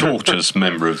a tortoise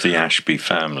member of the Ashby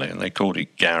family, and they called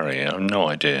it Gary. I have no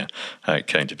idea how it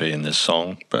came to be in this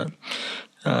song, but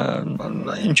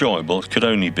enjoyable. It could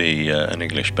only be an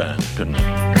English band, couldn't it?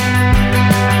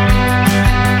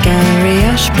 Gary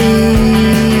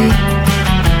Ashby,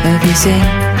 have you seen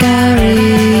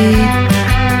Gary?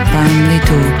 Family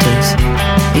tortoise,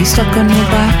 he's stuck on your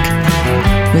back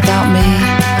without me,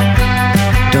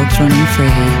 dogs running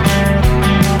free.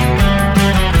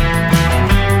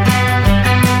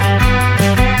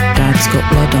 Dad's got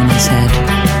blood on his head.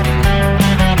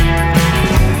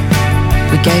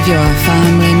 We gave you our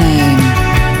family name.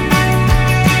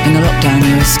 In the lockdown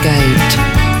you escaped.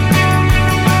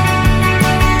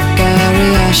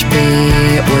 Gary Ashby,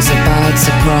 it was a bad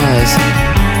surprise.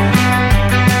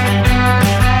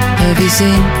 Have you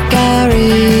seen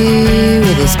Gary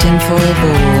with his tinfoil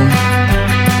ball?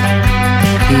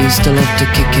 He used to love to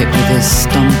kick it with his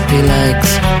stumpy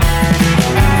legs.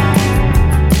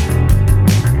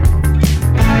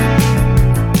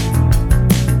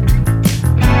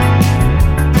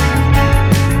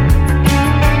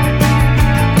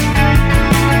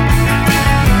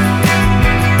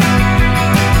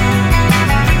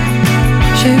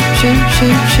 Shoot, shoot,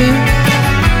 shoot, shoot.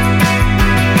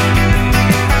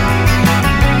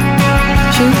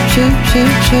 Shoot, shoot,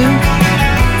 shoot, shoot.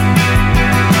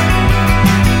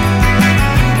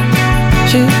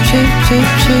 Shoot, shoot, shoot,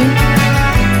 shoot.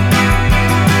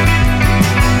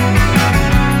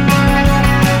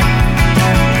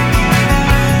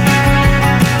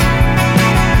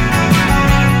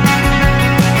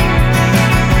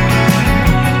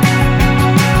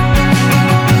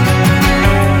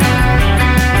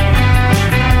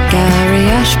 Gary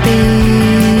Ashby,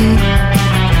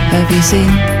 have you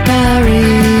seen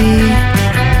Gary?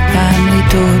 Family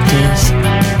tortoise,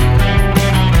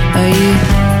 are you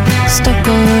stuck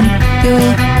on your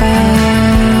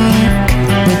back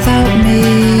without me?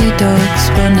 Dogs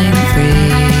running free.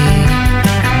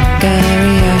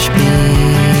 Gary Ashby.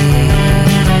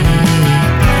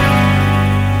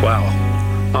 Well,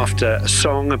 after a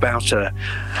song about a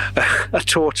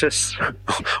tortoise,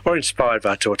 or inspired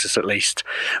by a tortoise at least,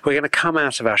 we're going to come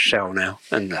out of our shell now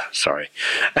and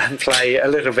play a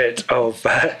little bit of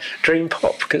dream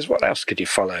pop, because what else could you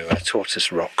follow a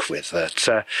tortoise rock with?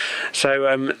 The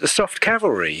Soft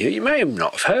Cavalry, you may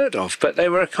not have heard of, but they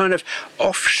were a kind of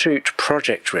offshoot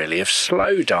project really of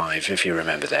Slowdive, if you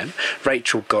remember them.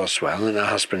 Rachel Goswell and her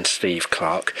husband Steve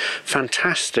Clark,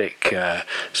 fantastic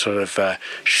sort of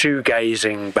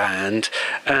shoegazing band,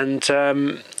 and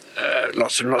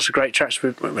lots of great tracks.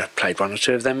 We've played one or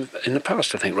two of them in the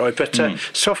past, I think, Roy. But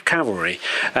Soft Cavalry,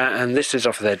 and this is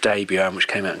off of their debut album, which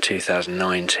came out in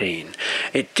 2019.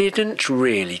 It didn't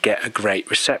really get a great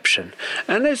reception,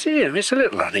 and it's a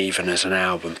little uneven as an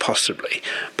album, possibly.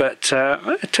 But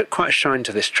I took quite a shine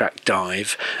to this track,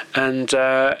 Dive, and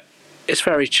it's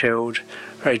very chilled,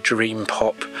 very dream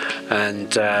pop,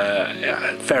 and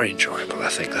very enjoyable, I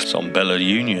think. It's on Bella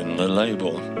Union, the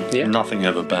label. Yeah. Nothing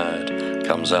Ever Bad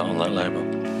comes out on that label.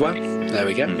 Well, there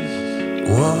we go.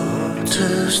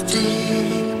 Water's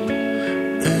deep,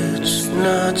 it's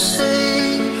not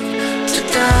safe to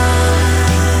dive.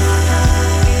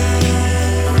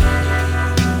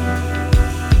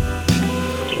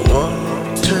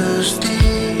 Water's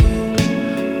deep,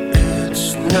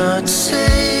 it's not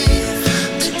safe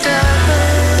to dive.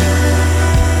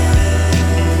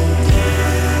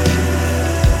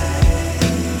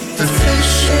 The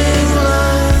fishing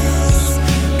lines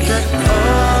get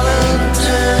all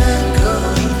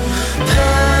entangled.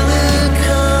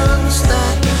 Pelicans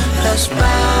that pass by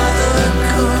the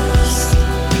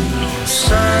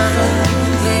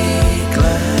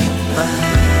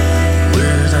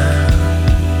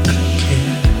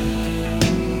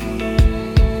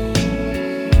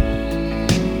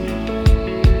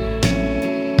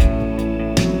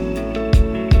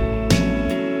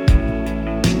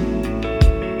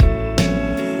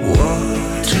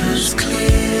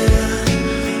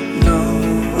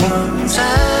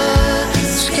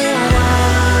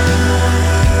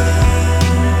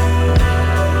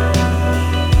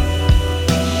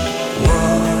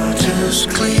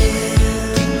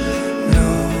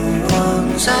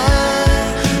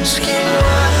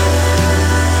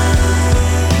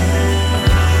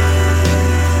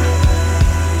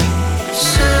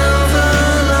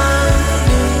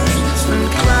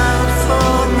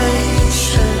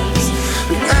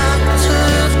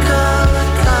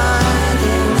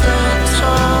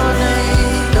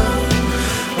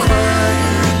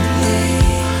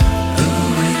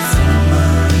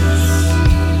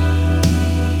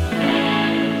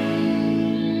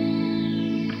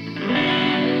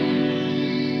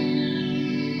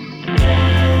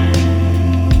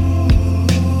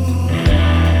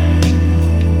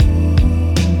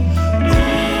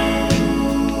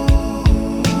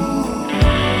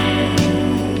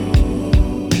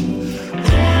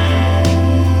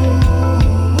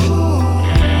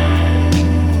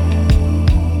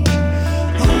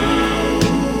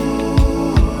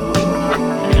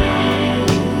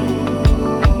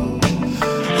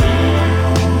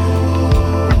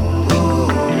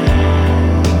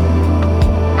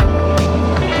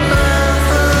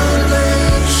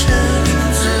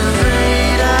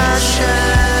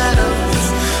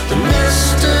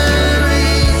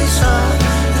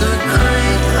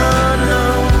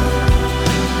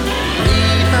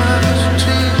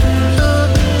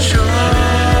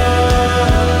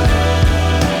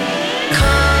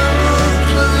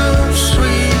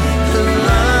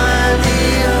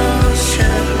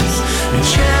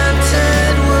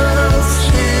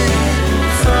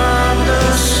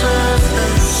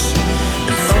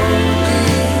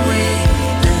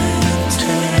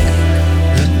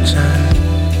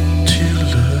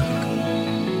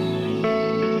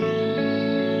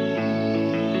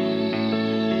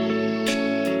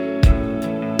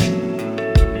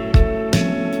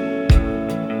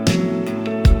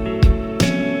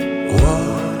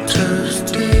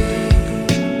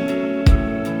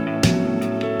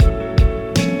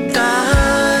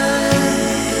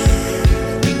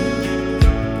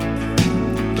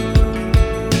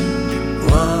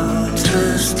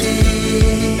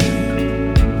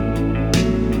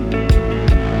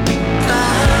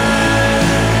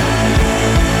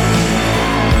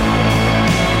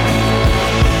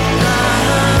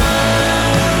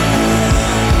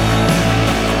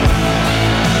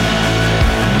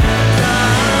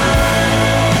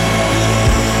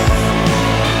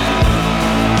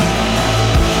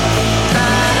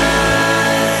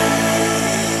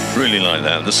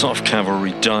The Soft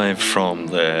Cavalry dive from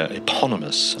their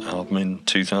eponymous album in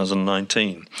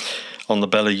 2019 on the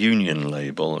Bella Union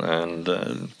label, and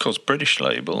of course British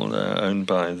label, owned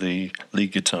by the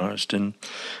lead guitarist in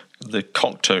the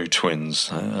Cocteau Twins.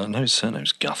 I know his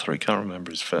surname's Guthrie, can't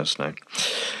remember his first name.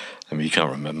 I mean, you can't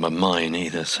remember mine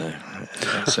either, so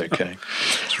that's okay.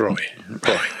 It's Roy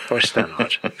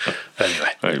Stannard.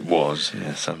 Anyway. It was,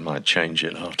 yes. I might change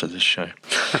it after this show.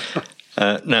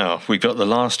 Now, we've got the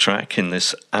last track in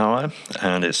this hour,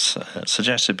 and it's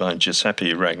suggested by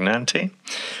Giuseppe Ragnanti,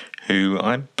 who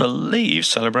I believe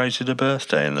celebrated a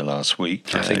birthday in the last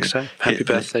week. I think so. Happy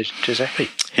birthday, Giuseppe.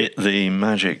 Hit the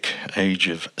magic age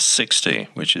of 60,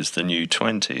 which is the new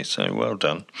 20, so well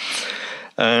done.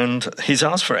 And he's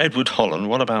asked for Edward Holland,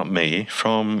 What About Me,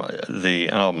 from the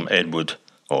album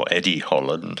Eddie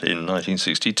Holland in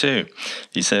 1962.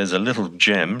 He says, a little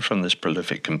gem from this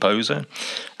prolific composer.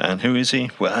 And who is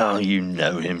he? Well, you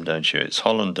know him, don't you? It's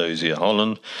Holland Dozier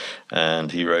Holland,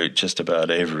 and he wrote just about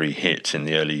every hit in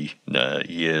the early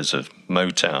years of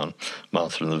Motown.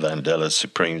 Martha and the Vandellas,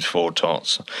 Supremes, Four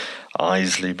Tots,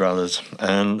 Isley Brothers,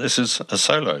 and this is a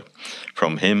solo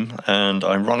from him, and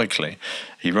ironically,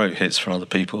 he wrote hits for other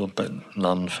people, but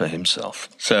none for himself.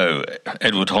 So,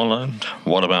 Edward Holland,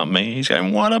 What About Me? He's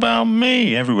going, what about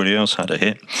me? Everybody else had a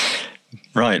hit.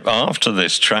 Right, after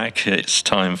this track, it's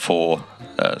time for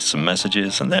some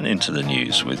messages, and then into the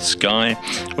news with Sky.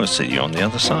 We'll see you on the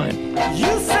other side.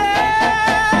 You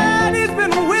said he's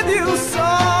been with you so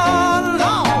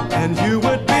long, and you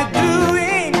would be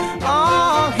doing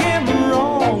all him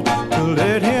wrong to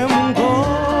let him go,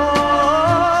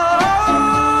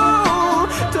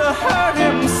 to hurt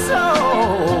him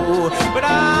so. But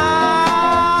I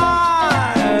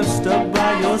stuck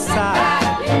by your side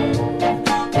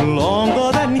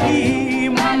longer than he,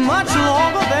 much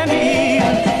longer than he.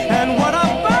 And what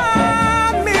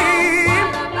about me?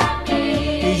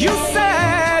 You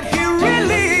said he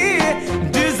really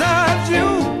deserves you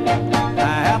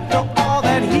after all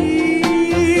that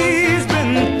he's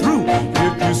been through.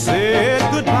 If you said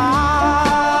goodbye,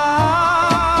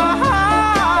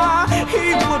 he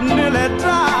wouldn't nearly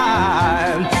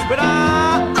die. But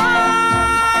I'm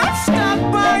stuck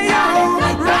by you,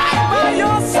 right by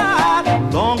your side,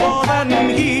 longer than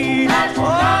he.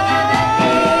 Oh,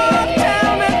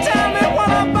 tell me,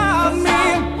 what about me?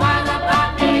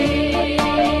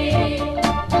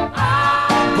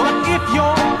 But if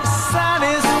you're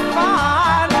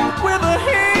satisfied with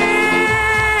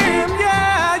him,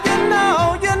 yeah, you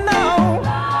know,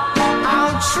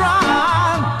 I'll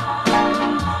try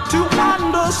to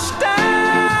understand,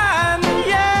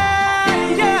 yeah.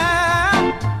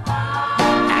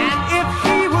 And if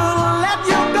he will let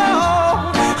you go,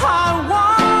 I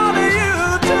want you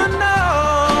to know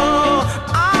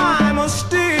I'm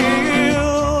still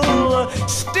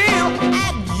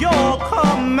at your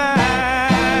command.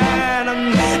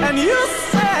 And you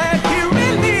said he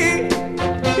really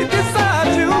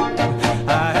deserves you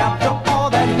after all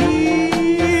that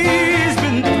he's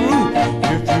been through.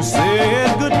 If you said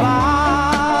goodbye,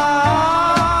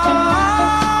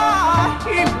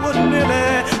 he wouldn't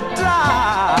really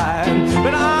die.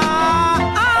 But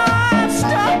I'm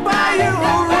stuck by you,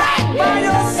 right by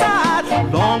your side,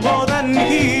 longer than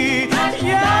he.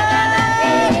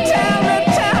 Yeah,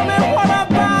 tell me, what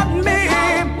about me?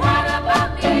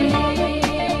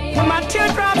 When my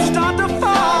teardrops start to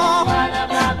fall,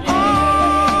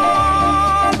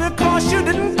 oh, because you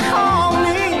didn't call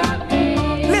me.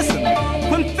 Listen,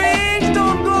 when things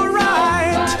don't go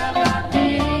right,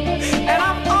 and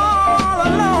I'm all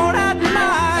alone at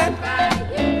night,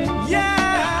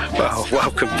 yeah. Well,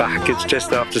 welcome back. It's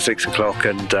just after 6 o'clock,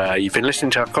 and you've been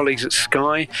listening to our colleagues at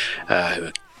Sky, who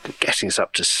are getting us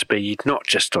up to speed, not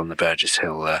just on the Burgess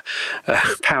Hill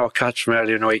power cuts from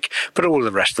earlier in the week, but all the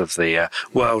rest of the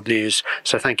world news.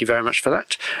 So thank you very much for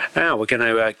that. Now we're going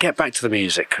to get back to the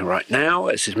music right now.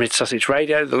 This is Mid Sussex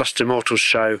Radio, the Lost Immortals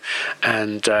show,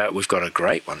 and we've got a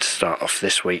great one to start off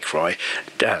this week, Roy.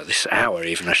 This hour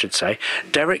even, I should say.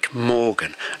 Derek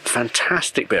Morgan,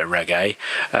 fantastic bit of reggae,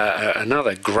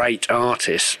 another great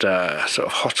artist, sort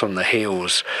of hot on the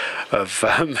heels of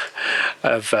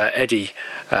Eddie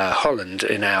Holland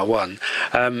in hour one,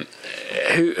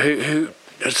 who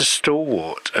was a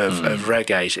stalwart of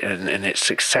reggae in its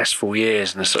successful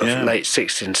years in the sort of late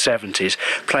 60s and 70s,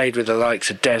 played with the likes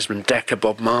of Desmond Dekker,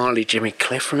 Bob Marley, Jimmy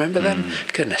Cliff, remember them?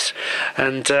 Goodness.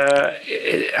 And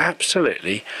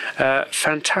absolutely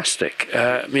fantastic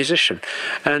musician.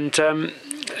 And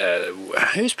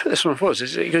who's put this one for us?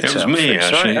 Is it good? It was me,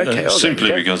 actually. Right? Okay,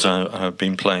 simply because I've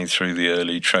been playing through the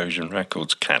early Trojan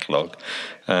Records catalogue,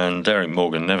 And Derek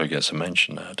Morgan never gets a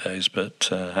mention nowadays, but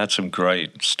had some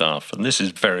great stuff. And this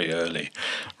is very early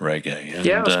reggae. And,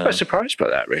 I was quite surprised by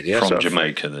that, really. From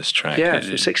Jamaica, this track. Yeah,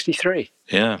 from 63.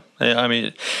 Yeah, I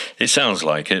mean, it sounds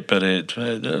like it, but it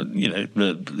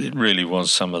really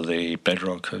was some of the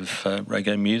bedrock of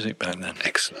reggae music back then.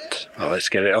 Excellent. Well, let's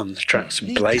get it on the tracks.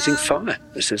 Blazing Fire.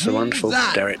 This is the wonderful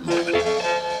Derek Morgan.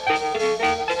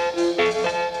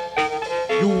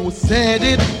 You said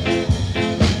it.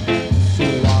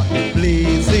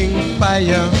 Blazing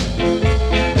fire,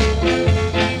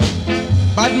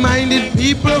 bad-minded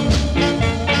people,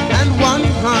 and one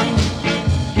hand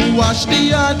who washed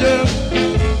the other.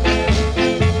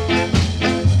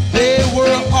 They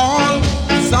were all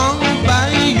sung by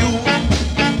you,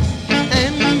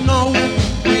 and now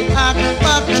we act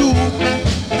back to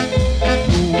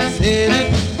you said it.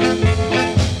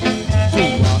 So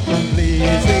what a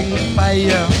blazing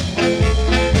fire.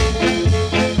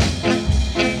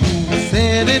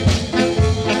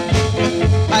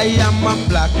 I am a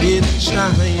black in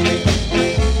shining.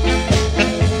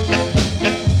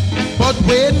 But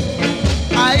when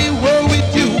I were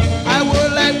with you, I were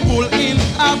like bull in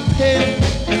a pen.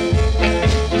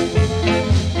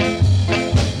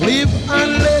 Live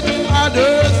and let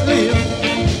others live,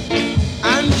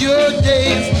 and your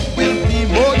days will be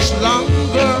much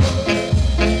longer.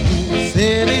 You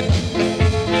said it.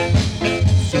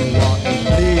 So what a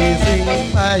blazing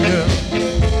fire.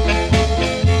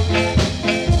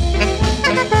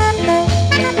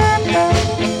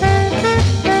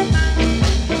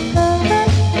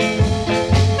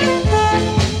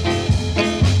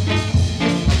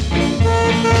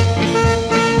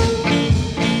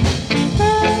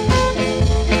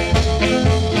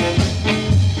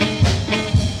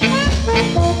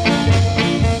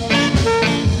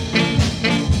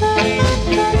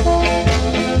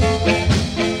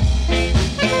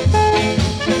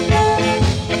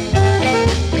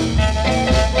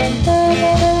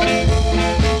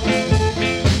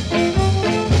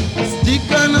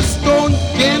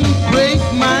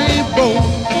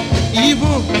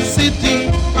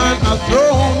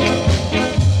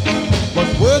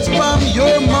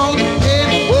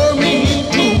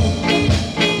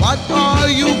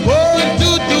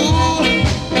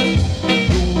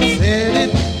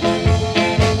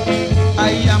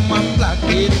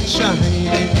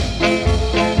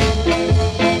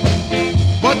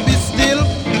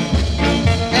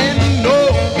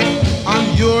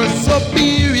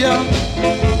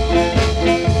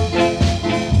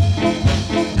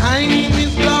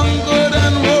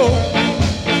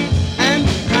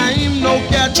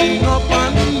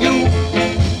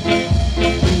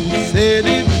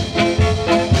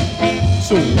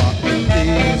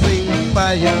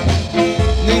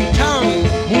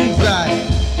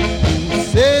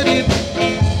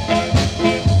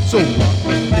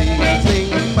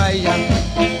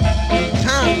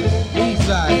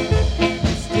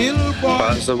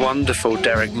 Wonderful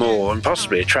Derek Moore, and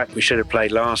possibly a track we should have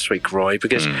played last week, Roy,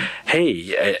 because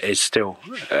he is still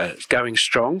going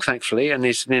strong, thankfully, and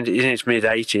he's in his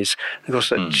mid-80s. Of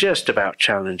course, just about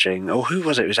challenging. Oh, who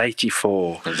was it? It was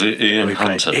 84. It was Ian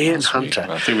Hunter. Ian Hunter.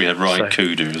 I think we had Ryan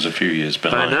Kudu, who was a few years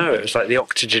behind. I know, it was like the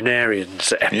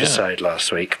Octogenarians episode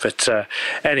last week. But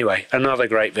anyway, another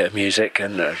great bit of music,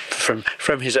 and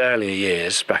from his earlier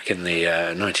years, back in the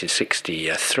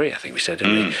 1963, I think we said,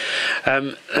 didn't we?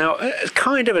 Now,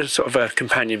 kind of a sort of a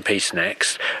companion piece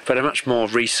next, but a much more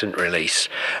recent release,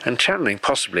 and channeling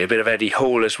possibly a bit of Eddie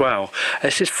Hall as well.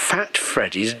 This is Fat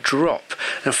Freddy's Drop.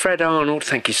 Now, Fred Arnold,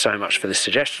 thank you so much for this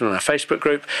suggestion on our Facebook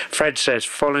group. Fred says,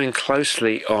 following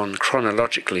closely on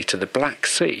chronologically to the Black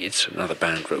Seeds, another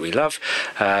band that we love,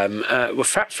 were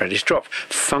Fat Freddy's Drop,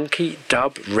 funky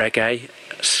dub reggae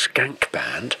skank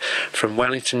band from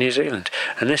Wellington, New Zealand.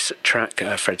 And this track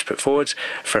Fred's put forwards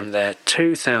from their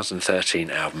 2013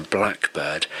 album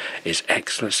Blackbird is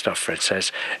excellent stuff, Fred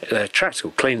says. The track's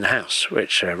called Clean the House,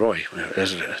 which Roy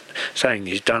was saying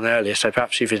he's done earlier, so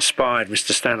perhaps you've inspired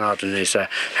Mr. Stannard and his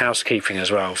housekeeping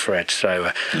as well, Fred.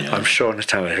 So I'm sure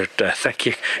Natalia would thank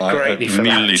you greatly for that.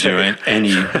 I immediately do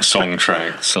any song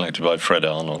track selected by Fred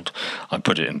Arnold, I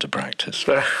put it into practice.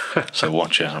 So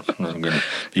watch out. I'm going to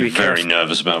be very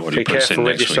nervous about what he puts in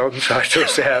next week. Be careful with your song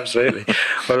titles, yeah, absolutely.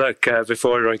 Well, look,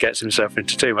 before everyone gets himself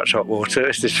into too much hot water,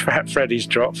 this is Fat Freddy's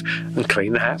Drop and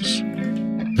Clean the House.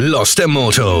 Lost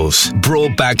Immortals,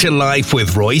 brought back to life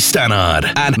with Roy Stannard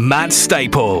and Matt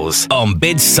Staples on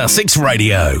Bid Sussex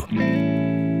Radio.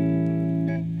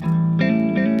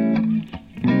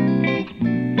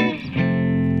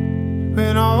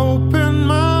 When I open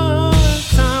my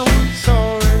eyes, I was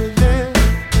already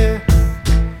there.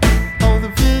 All the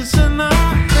vision I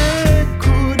had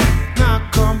could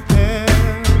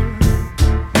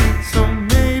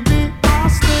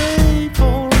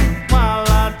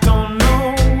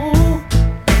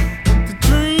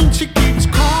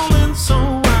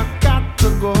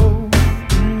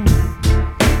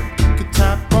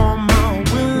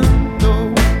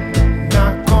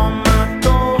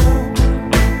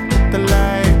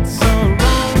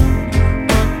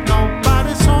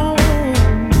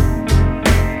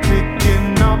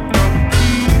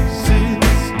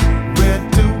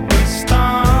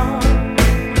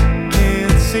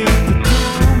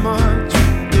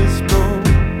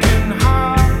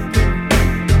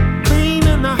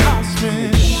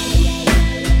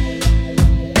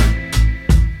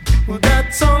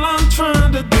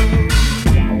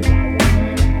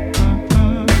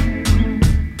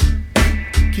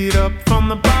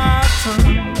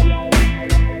time.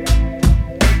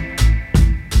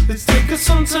 It's taken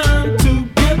some time to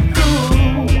get through.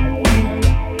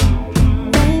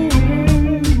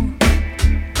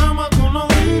 How am I gonna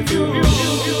leave you?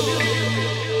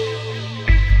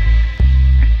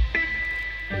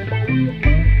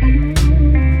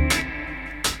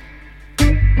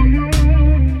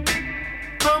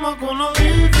 How am I gonna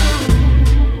leave you?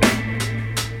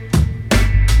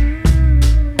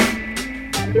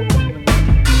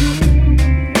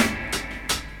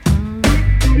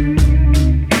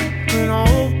 When I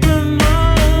opened my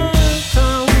eyes, I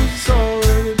was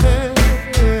already there.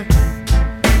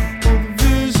 The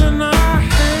vision I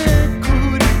had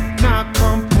could not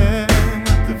compare.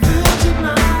 The vision I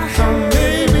had. So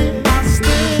maybe I'll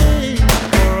stay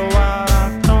for a while.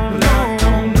 I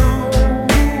don't know.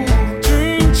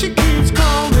 Dream she keeps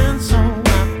calling, so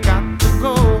I've got to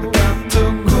go.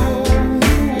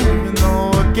 Even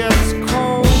though it gets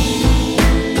cold,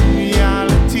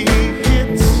 reality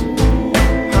hits.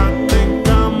 I think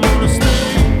I'm gonna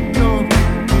stay on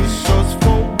these shores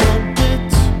for a bit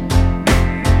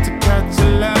to catch the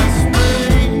last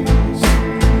rays.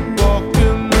 Walk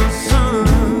in the sun,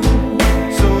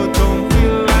 so it don't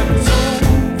feel like it's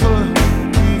over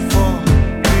before.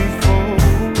 Feel like it's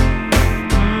over.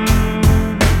 Feel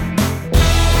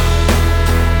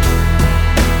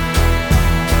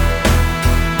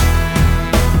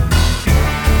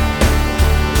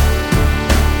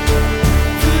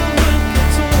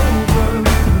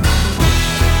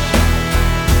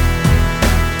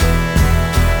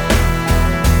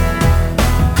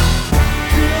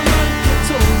like it's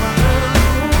over now.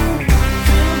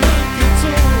 Feel like it's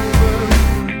over.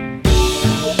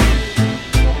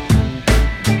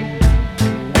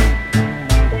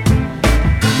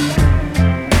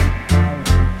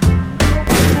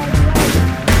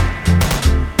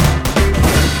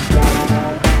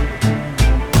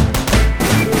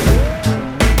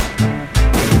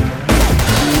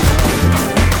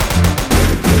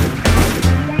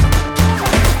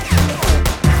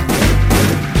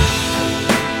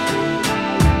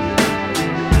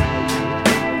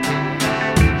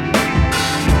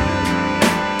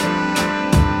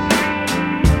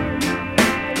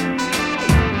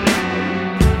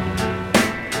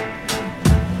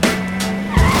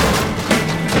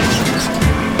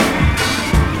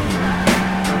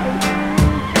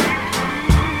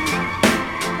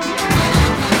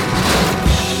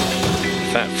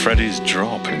 Fat Freddy's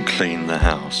Drop and Clean the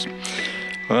House.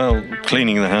 Well,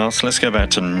 cleaning the house, let's go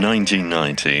back to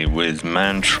 1990 with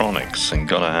Mantronics and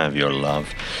Gotta Have Your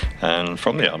Love. And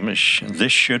from the album,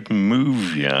 This Should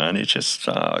Move Ya. And it just,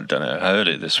 I don't know, I heard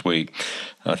it this week.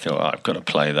 I thought, I've got to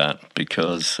play that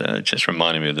because it just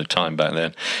reminded me of the time back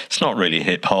then. It's not really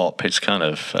hip-hop, it's kind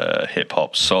of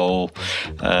hip-hop soul.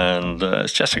 And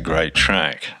it's just a great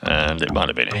track. And it might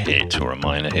have been a hit or a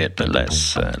minor hit, but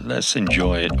let's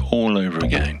enjoy it all over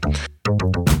again.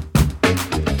 Ooh.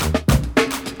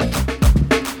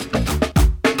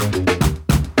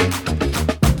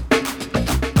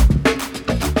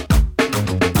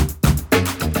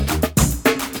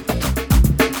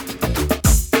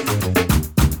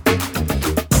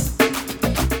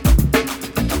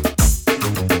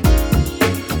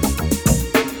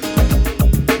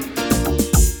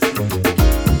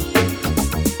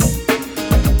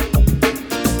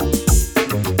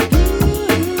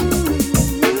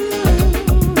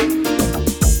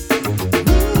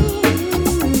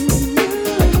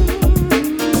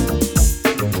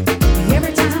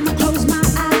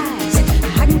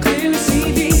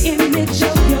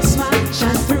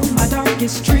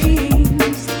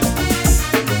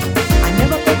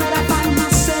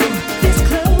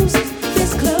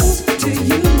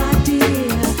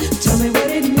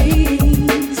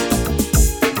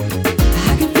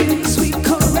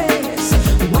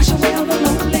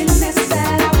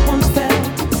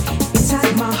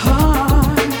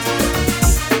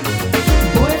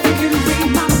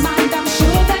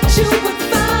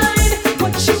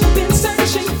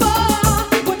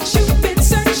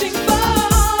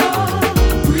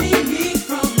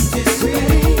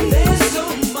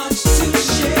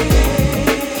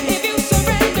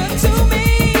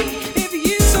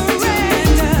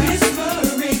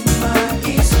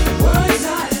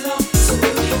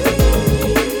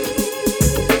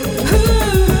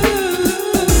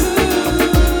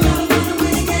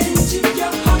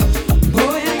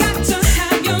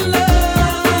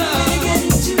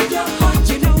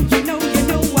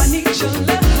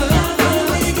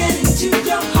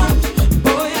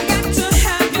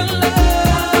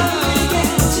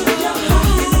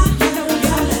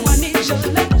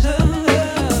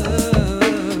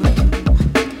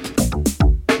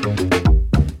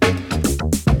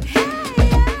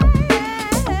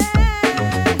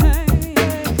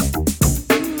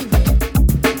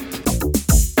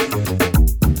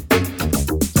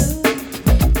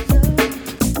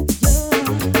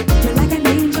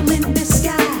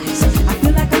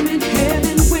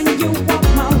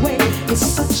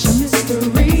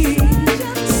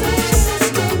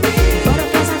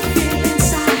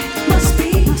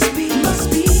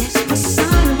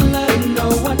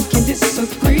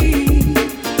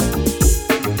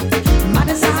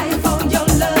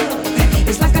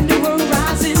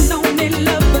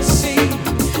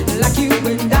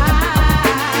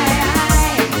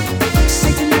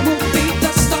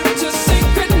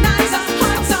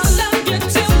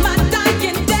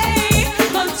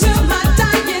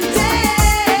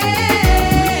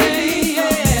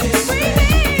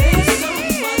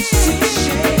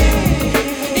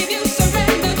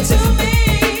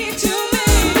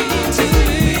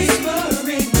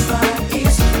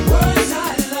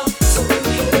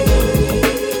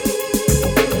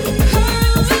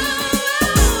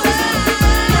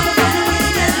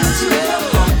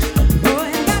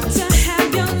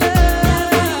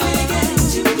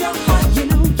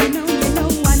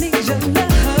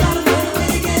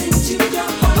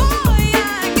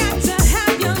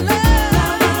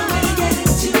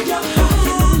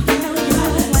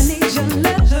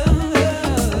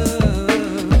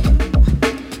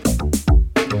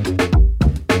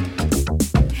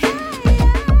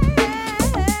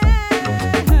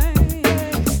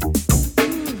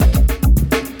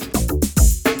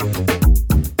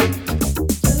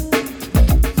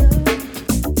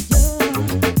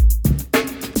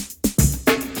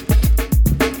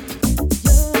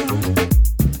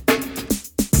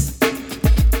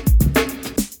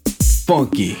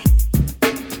 funky.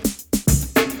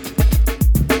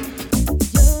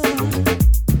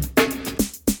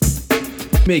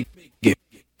 Make it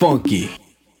funky.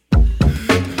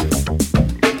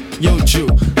 Yo, Jew,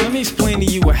 let me explain to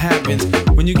you what happens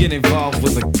when you get involved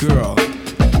with a girl.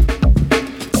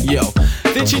 Yo,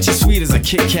 they treat you sweet as a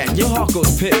Kit Kat. Your heart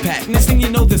goes pit-pat. Next thing you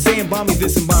know, they're saying buy me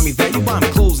this and buy me that. You buy me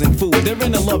clothes and food. They're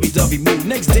in a lovey-dovey mood.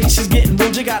 Next day, she's getting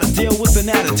rude. You gotta deal with an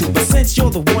attitude. But since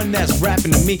you're the one that's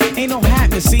rapping to me, ain't no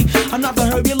happening, see? I'm not the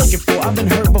herb you're looking for. I've been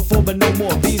hurt before, but no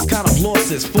more. These kind of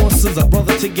losses forces a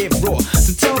brother to get raw.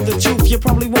 To tell the truth, you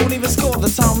probably won't even score.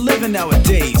 That's how I'm living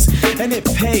nowadays. And it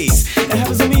pays. It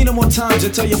happens to me no more times. You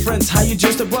tell your friends how you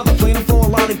juiced a brother. Playing him for a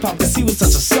lollipop, cause he was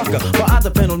such a sucker. But I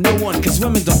depend on no one, cause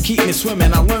women don't keep me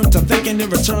swimming. I learned to think and in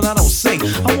return I don't sing.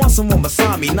 I want someone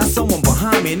beside me, not someone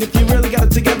behind me. And if you really got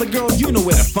it together, girl, you know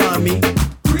where to find me.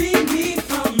 Free me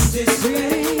from this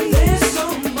way. There's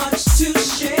so much to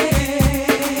share.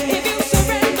 If you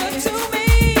surrender to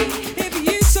me, if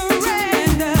you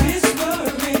surrender, whisper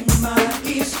in my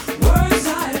ears words I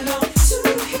love to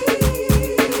hear.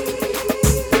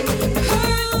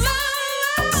 Her love,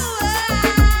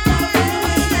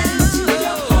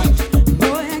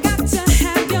 boy, I got to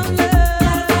have your love.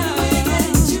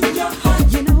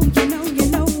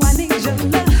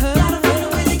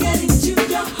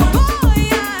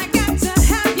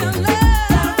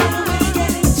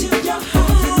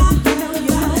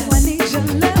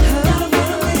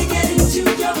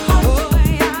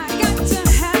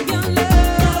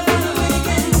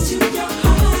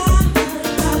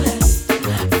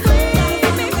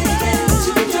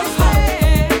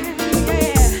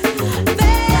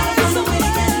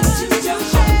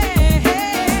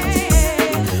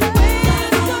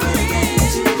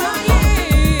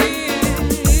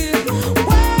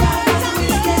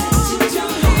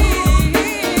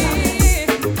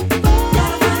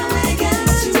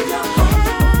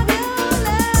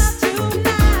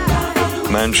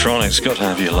 Mantronic's Got to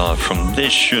Have Your Love from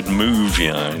This Should Move You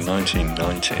in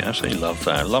 1990. Absolutely loved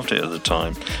that. Loved it at the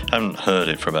time. Haven't heard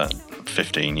it for about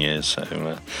 15 years, so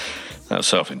that was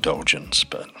self-indulgence,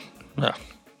 but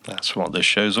that's what this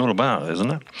show's all about,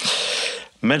 isn't it?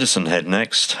 Medicine Head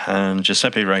next, and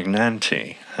Giuseppe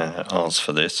Regnanti asked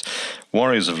for this.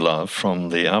 Warriors of Love from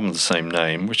the album of the same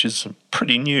name, which is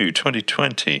pretty new,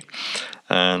 2020.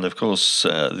 And, of course,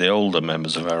 the older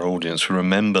members of our audience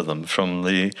remember them from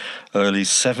the early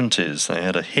 70s. They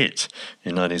had a hit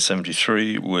in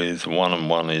 1973 with One and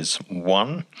One is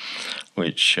One,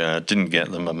 which didn't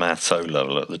get them a Maths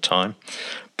O-level at the time.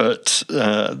 But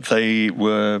they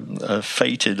were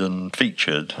fated and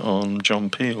featured on John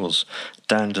Peel's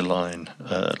Dandelion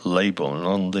label and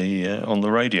on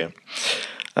the radio.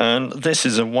 And this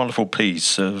is a wonderful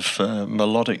piece of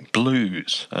melodic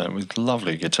blues with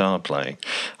lovely guitar playing.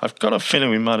 I've got a feeling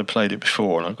we might have played it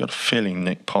before, and I've got a feeling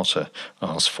Nick Potter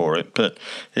asked for it, but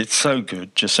it's so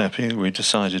good, Giuseppe, we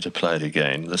decided to play it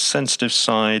again. The sensitive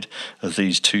side of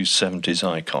these two 70s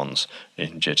icons,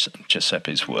 in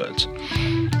Giuseppe's words.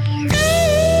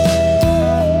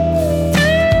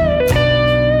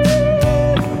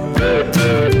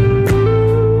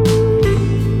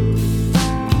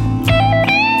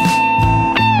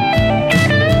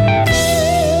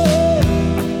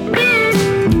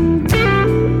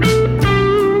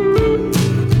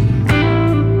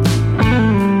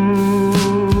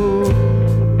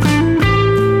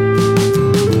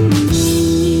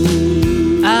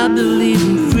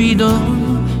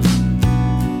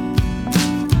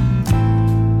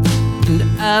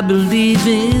 I believe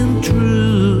in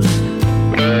truth.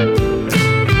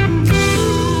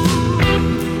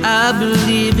 I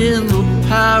believe in the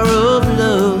power of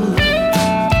love,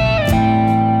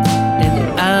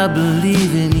 and I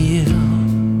believe in you.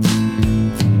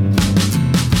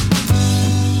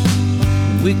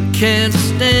 We can't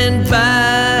stand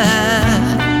by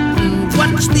and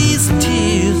watch these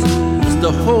tears as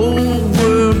the whole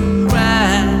world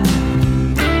cries.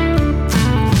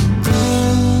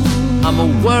 I'm a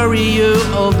warrior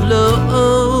of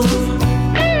love,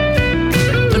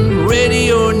 and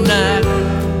ready or not,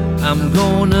 I'm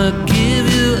gonna give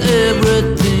you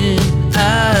everything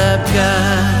I've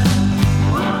got.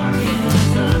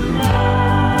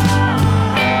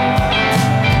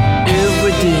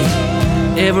 Every day,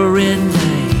 every night.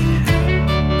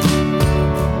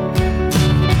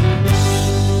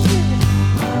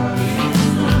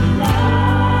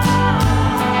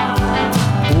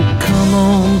 Oh, come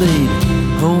on, baby.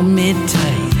 Hold me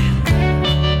tight.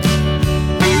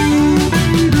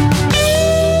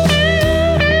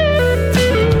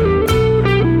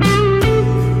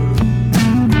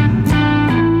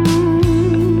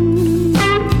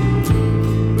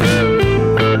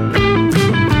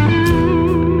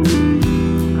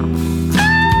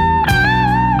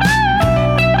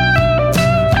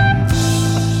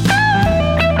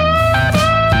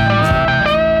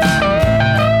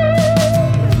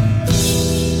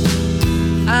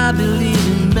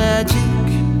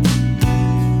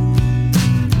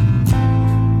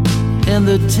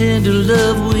 kind of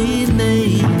love we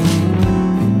need.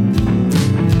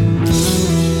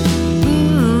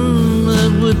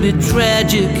 That would be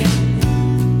tragic,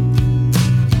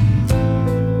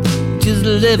 just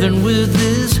living with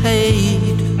this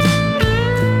hate.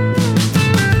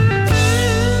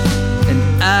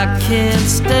 And I can't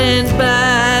stand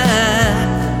by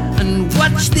and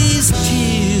watch these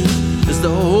tears as the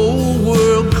whole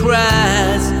world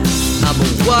cries. I'm a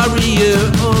warrior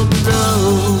of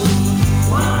love.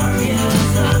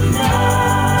 Warriors of love.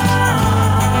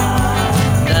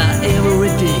 Now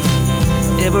every day,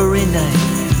 every night,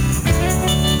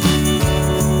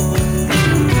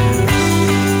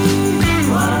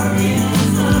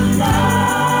 warriors of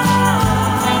love.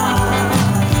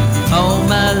 All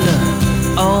my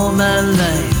love, all my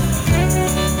life.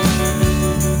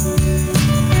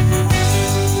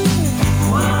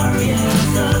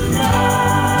 Warriors of love.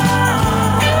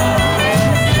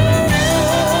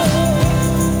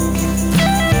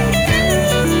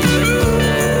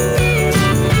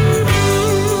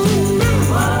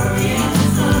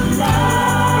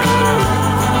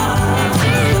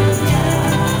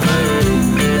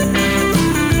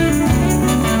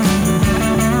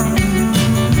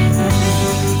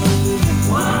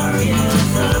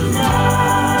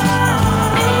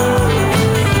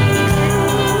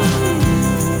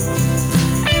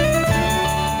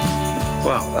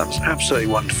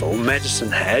 Absolutely wonderful.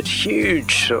 Medicine Head,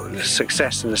 huge sort of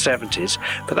success in the 70s,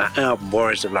 but that album,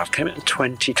 Warriors of Love, came out in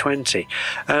 2020.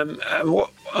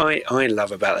 What I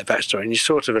love about their backstory, and you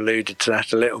sort of alluded to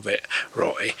that a little bit,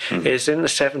 Roy, is in the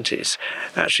 70s,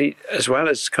 actually, as well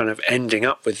as kind of ending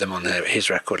up with them on his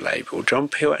record label, John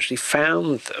Peel actually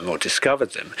found them or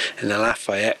discovered them in the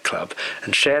Lafayette Club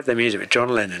and shared their music with John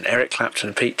Lennon, Eric Clapton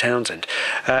and Pete Townsend,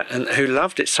 and who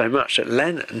loved it so much that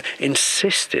Lennon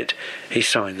insisted he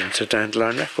sign them to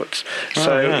Dandelion Records.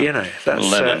 So you know,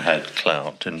 that's Lennon had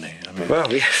clout, didn't he? I mean,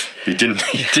 well, yes, he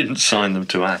didn't sign them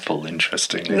to Apple,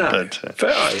 interestingly. No,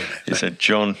 but he said,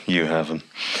 "John, you have them."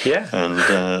 Yeah,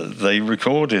 and they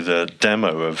recorded a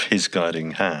demo of His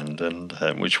Guiding Hand, and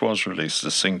which was released as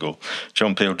a single.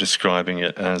 John Peel describing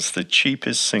it as the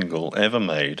cheapest single ever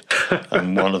made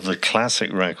and one of the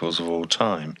classic records of all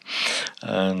time.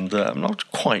 And I'm not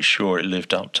quite sure it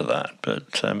lived up to that,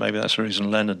 but maybe that's the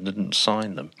reason Lennon didn't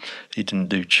sign them. He didn't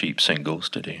do cheap singles,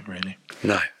 did he, really?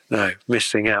 No,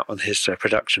 missing out on his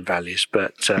production values,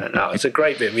 but no, it's a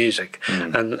great bit of music,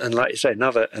 and like you say,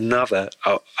 another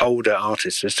older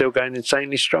artist is still going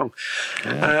insanely strong.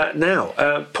 Yeah.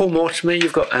 Now, Paul Mortimer,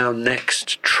 you've got our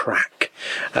next track,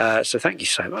 so thank you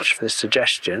so much for this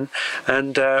suggestion,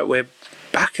 and we're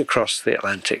back across the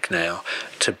Atlantic now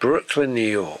to Brooklyn, New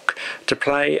York, to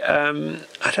play,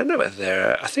 I don't know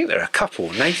whether I think they're a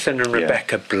couple, Nathan and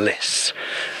Rebecca Bliss,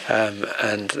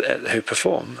 and who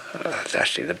perform,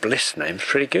 actually the Bliss name's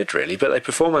pretty good really, but they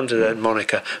perform under the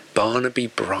moniker Barnaby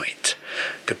Bright.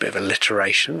 Good bit of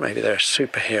alliteration, maybe they're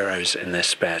superheroes in their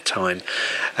spare time.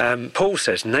 Paul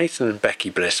says Nathan and Becky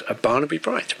Bliss are Barnaby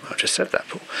Bright. I just said that,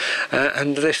 Paul.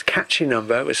 And this catchy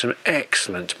number with some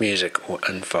excellent music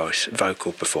and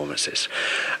vocal performances.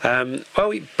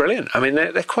 Well, brilliant. I mean,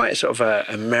 they're quite sort of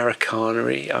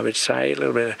Americana-y, I would say, a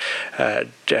little bit of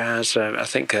jazz. I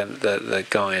think the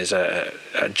guy is a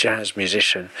jazz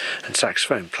musician and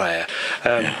saxophone player,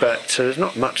 but there's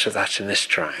not much of that in this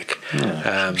track.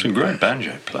 Some great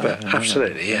banjo player. But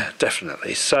absolutely, yeah,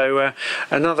 definitely. So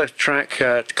another track,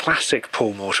 classic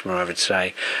Paul Mortimer, I would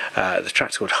say. The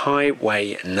track's called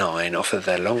Highway 9 off of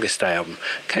their Longest Day album.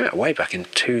 Came out way back in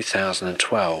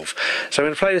 2012. So I'm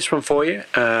going to play this one for you,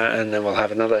 and then we'll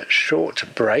have another short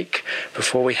break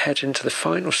before we head into the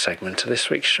final segment of this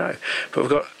week's show. But we've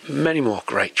got many more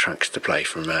great tracks to play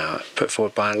from put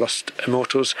forward by our Lost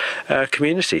Immortals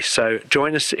community. So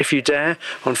join us if you dare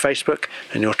on Facebook,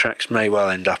 and your tracks may well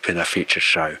end up in a future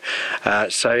show.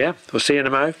 So yeah, we'll see you in a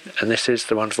mo, and this is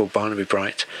the wonderful Barnaby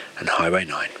Bright and Highway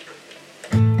 9.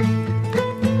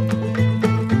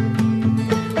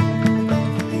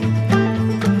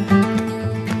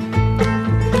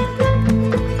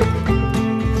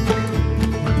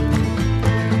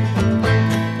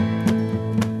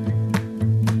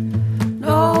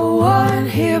 No one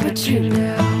here but you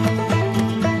now.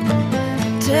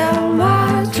 Tell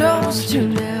my troubles to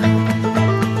now.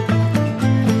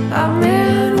 I'm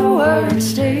in a worried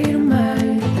state of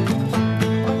mind.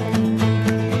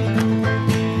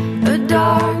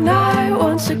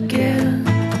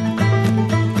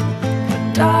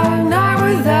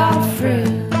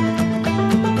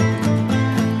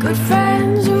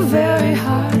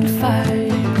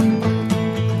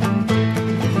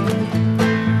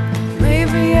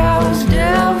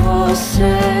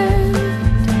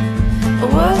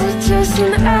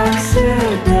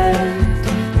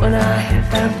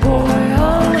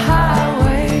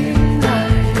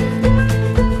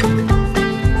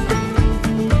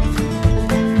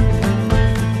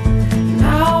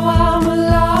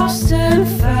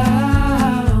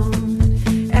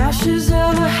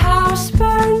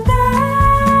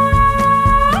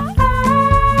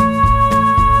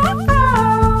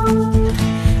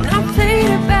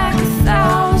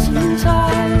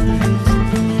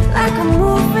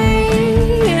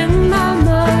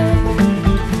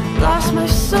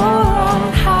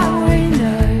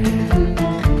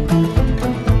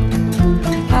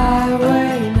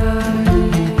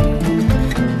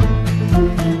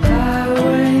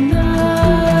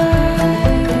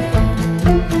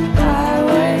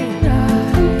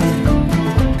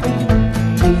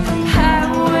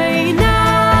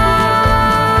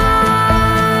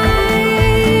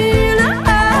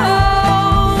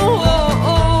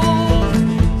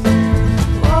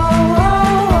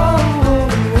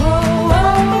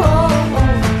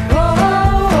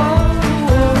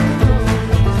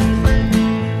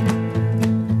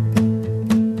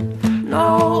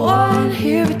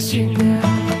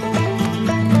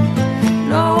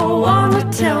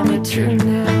 true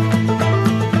now.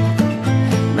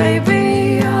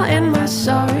 Maybe I'll end my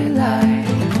sorry life.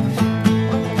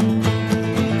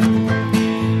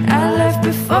 I left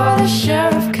before the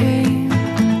sheriff came,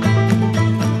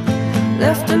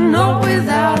 left a note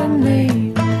without a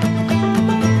name.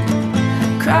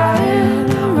 Crying,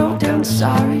 I wrote down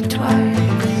sorry twice.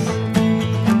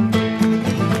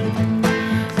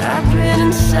 I've been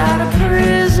inside a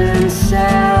prison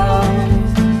cell,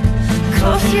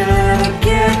 close you'll ever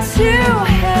get to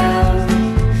hell,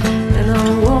 and I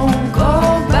won't go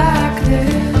back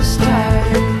this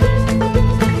time.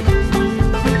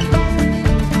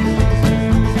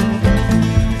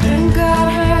 And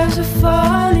God has a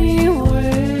funny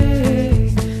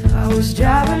way. I was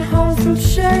driving home from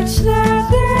church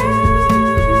that day.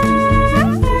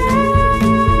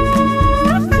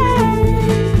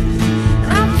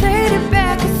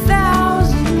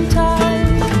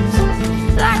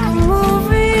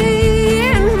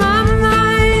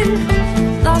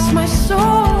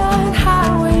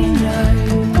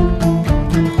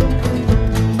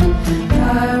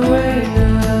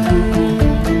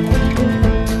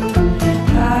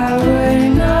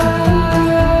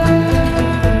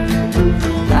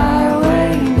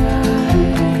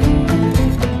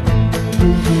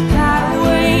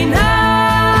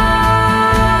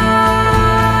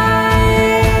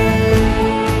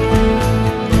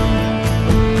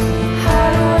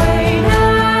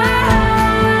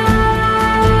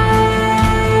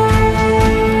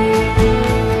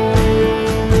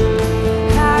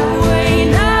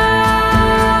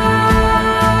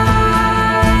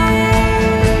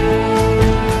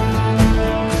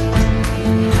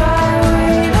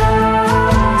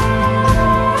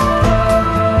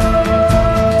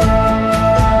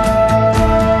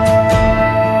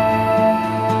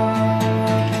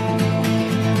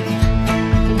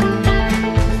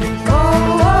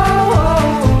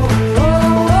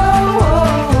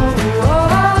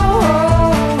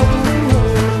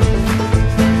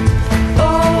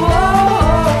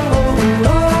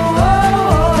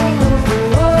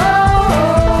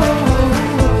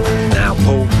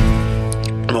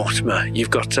 You've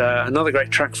got another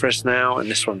great track for us now, and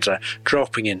this one's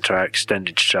dropping into our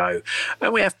extended show.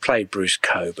 And we have played Bruce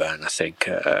Cockburn, I think,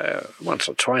 once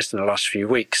or twice in the last few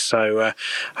weeks, so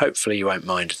hopefully you won't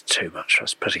mind too much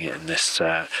us putting it in this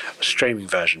streaming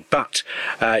version. But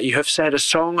you have said a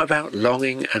song about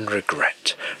longing and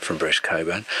regret from Bruce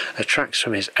Cockburn. The track's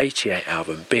from his 88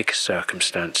 album, Big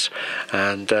Circumstance,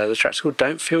 and the track's called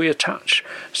Don't Feel Your Touch,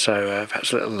 so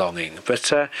perhaps a little longing.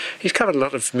 But he's covered a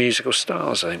lot of musical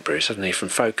styles, I think, Bruce, hasn't he? From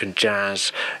folk and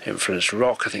jazz, influenced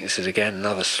rock. I think this is again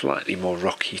another slightly more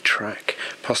rocky track,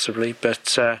 possibly,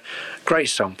 but great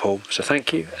song, Paul. So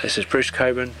thank you. This is Bruce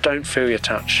Cockburn, Don't Feel Your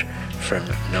Touch, from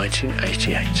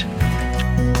 1988.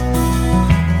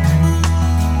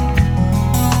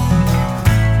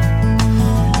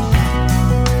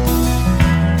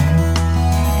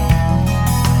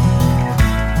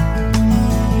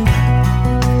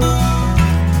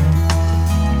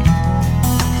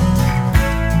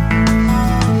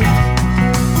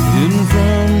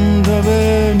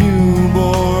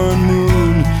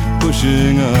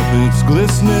 Up its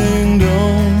glistening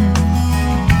dome,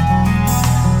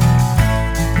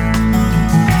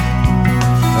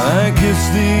 I kiss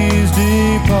these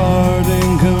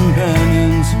departing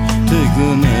companions, take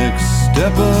the next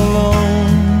step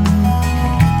alone.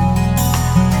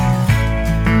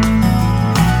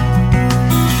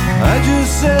 I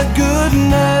just said good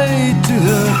night to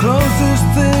the closest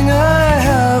thing I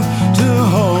have to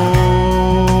home.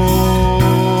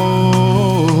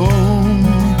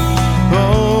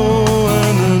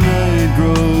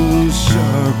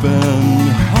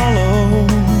 And hollow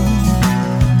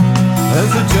as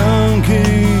the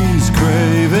junkie's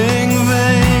craving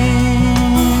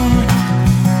vain,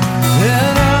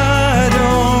 and I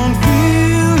don't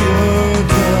feel your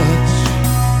touch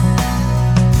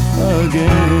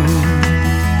again.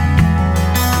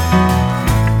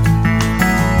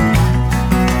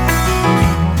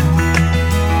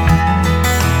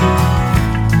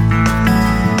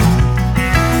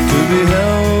 To be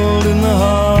held in the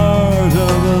heart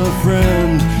of a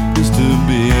friend is to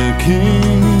be a king.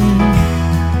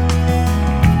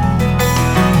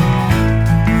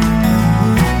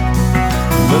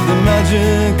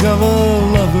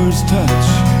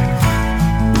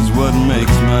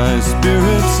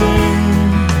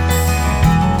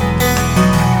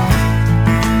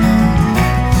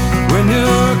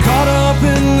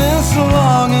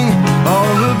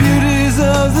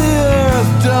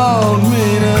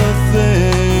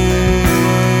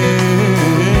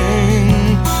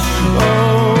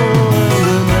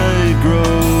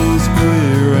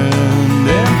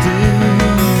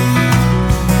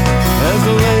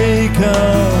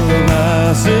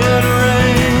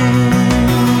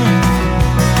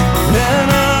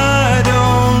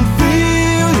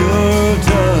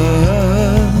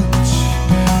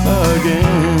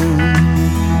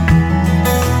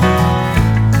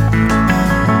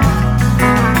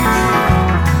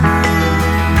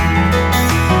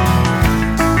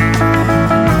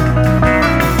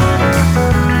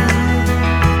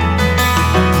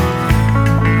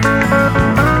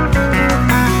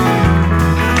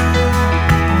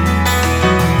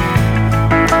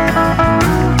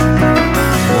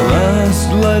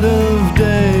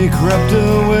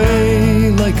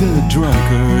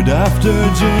 tankard after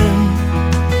gin.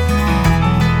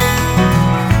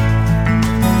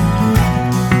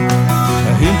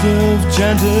 A hint of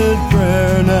chanted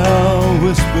prayer now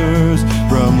whispers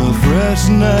from the fresh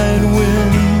night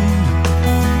wind.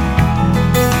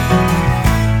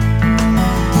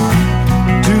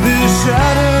 To this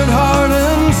shattered heart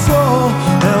and soul,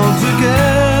 held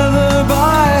together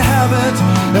by habit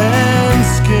and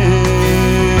skin,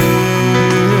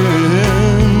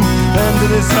 and to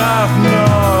this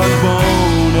half-gnawed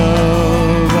bone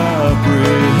of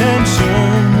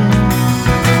apprehension,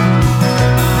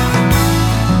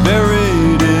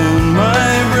 buried in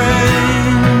my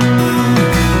brain,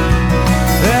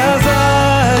 as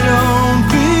I don't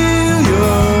feel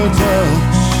your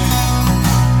touch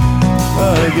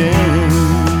again.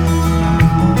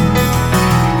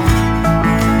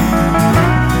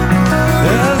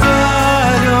 As I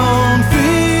don't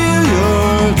feel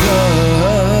your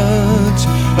touch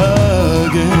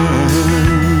again.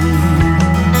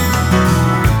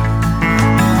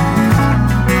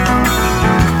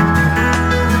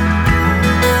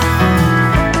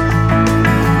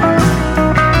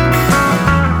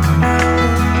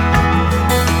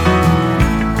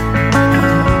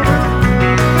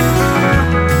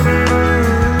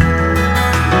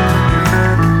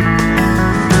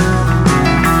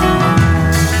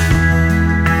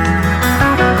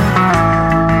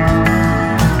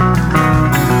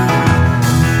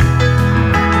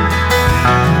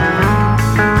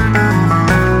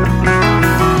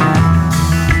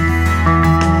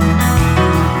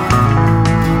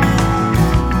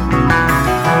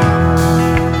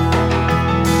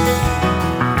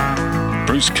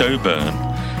 Bruce Cockburn,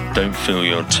 Don't Feel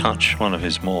Your Touch, one of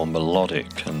his more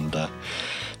melodic and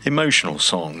emotional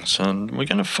songs, and we're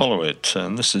going to follow it,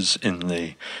 and this is in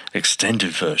the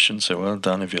extended version, so well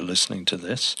done if you're listening to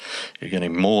this. You're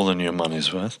getting more than your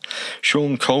money's worth.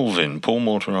 Sean Colvin, Paul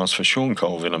Mortimer asked for Sean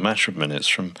Colvin, A Matter of Minutes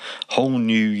from Whole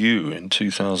New You in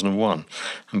 2001,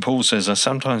 and Paul says, I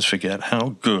sometimes forget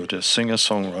how good a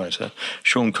singer-songwriter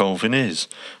Sean Colvin is,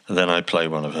 and then I play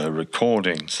one of her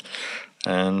recordings.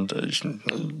 And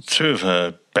two of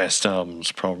her best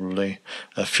albums, probably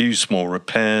A Few Small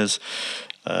Repairs,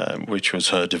 which was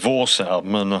her divorce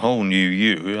album, and A Whole New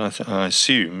You, I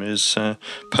assume, is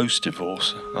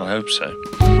post-divorce. I hope so.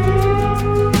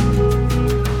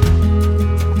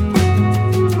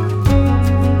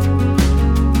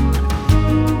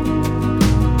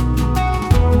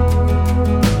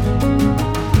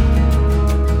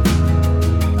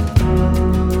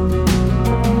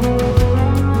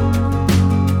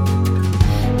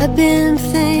 I've been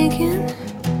thinking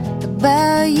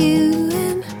about you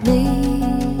and me.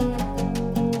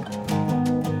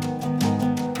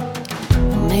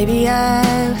 Well, maybe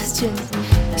I was just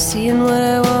seeing what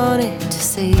I wanted to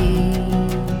see.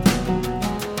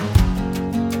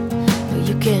 Well,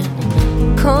 you can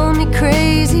call me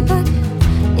crazy, but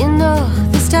you know,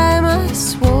 this time I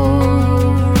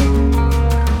swore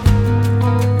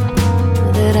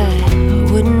that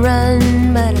I wouldn't run,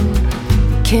 but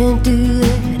I can't do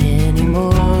that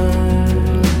anymore.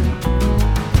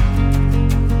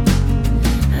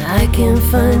 I can't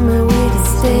find my way to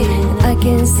stay, and I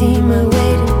can't see my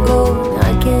way to go, and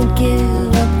I can't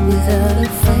give up without a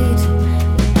fight.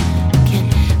 I can't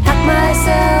pack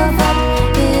myself up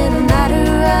in a matter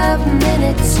of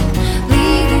minutes and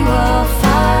leave you all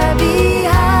far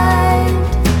behind,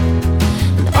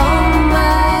 and all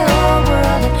my old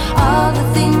world and all the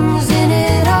things in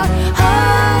it are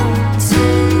hard to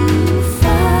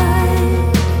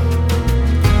find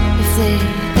if they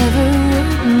ever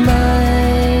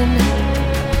mine.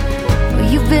 Well,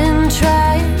 you've been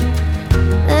trying,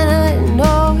 and I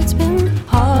know it's been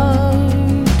hard,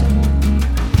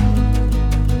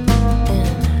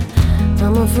 and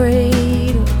I'm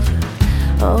afraid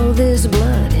of all this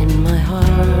blood in my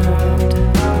heart.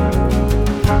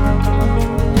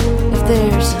 If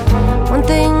there's one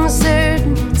thing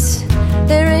certain, it's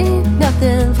there ain't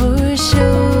nothing for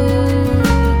sure.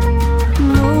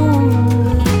 No,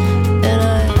 and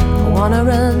I wanna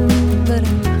run, but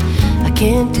I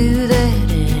can't do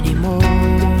that anymore.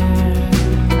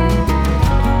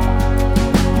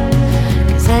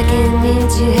 'Cause I can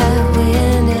meet you halfway,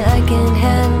 and I can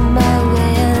have my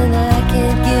way, and I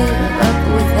can't give up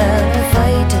without a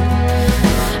fight.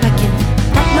 I can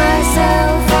pack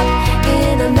myself up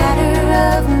in a matter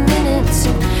of minutes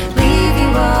and leave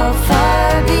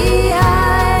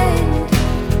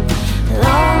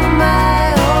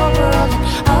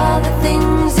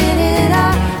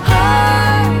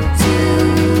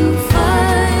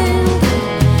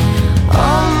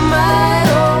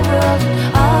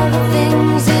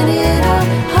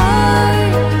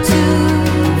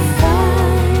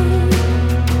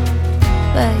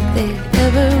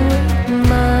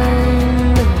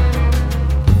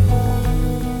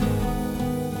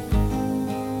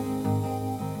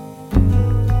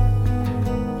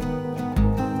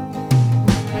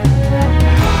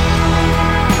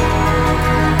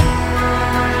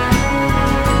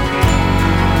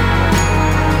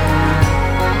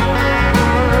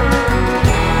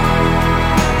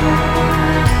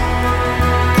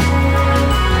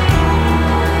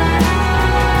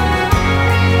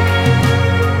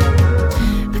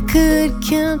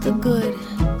count the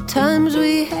good times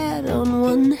we had on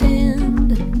one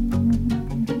hand,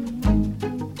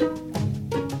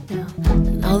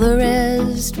 and all the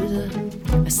rest was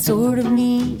a sort of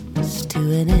means to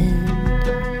an end.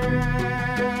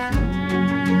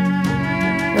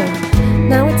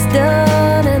 Now it's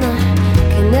done and I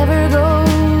can never go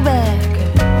back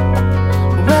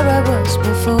where I was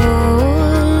before,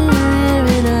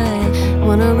 and I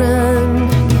wanna run,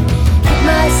 keep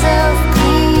myself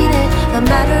clean in a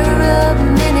matter of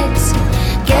minutes,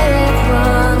 get it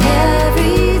wrong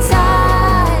every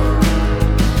time,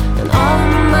 and all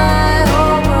my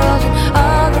whole world and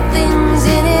all the things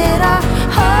in it are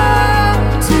hard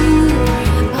to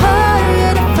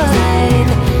find.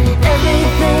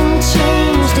 Everything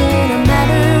changed in a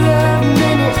matter of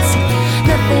minutes,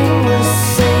 nothing was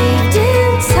saved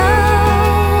in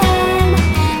time,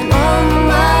 and all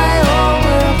my whole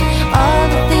world, all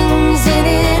the things in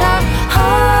it are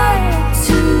hard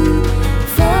to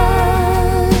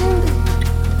find,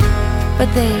 but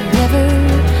they never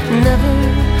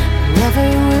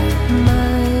were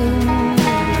mine.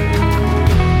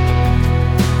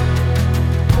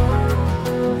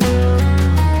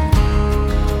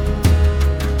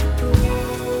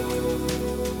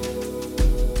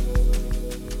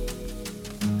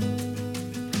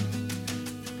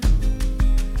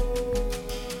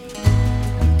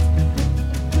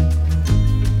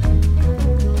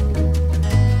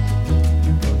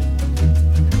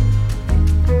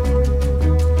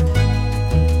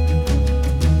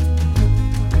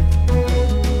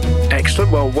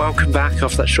 Excellent. Well, welcome back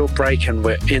off that short break, and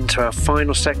we're into our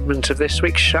final segment of this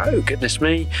week's show. Goodness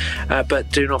me.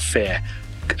 But do not fear.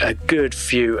 A good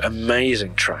few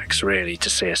amazing tracks really to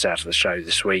see us out of the show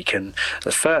this week, and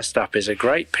the first up is a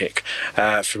great pick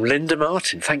from Linda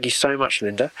Martin. Thank you so much,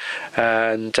 Linda,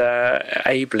 and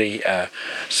ably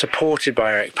supported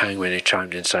by Eric Penguin, who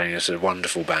chimed in saying it's a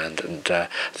wonderful band, and I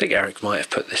think Eric might have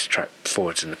put this track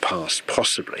forwards in the past,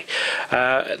 possibly.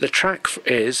 The track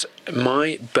is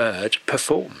My Bird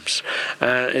Performs.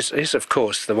 It's of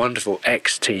course the wonderful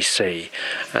XTC,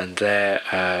 and they're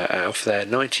off their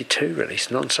 92 release,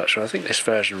 Nonsuch. I think this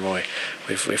version, Roy,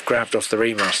 we've grabbed off the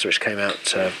remaster which came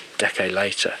out a decade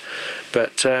later,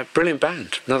 but brilliant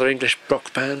band, another English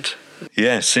rock band.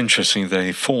 Yes, interesting.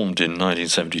 They formed in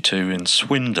 1972 in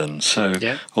Swindon. So,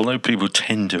 although people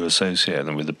tend to associate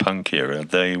them with the punk era,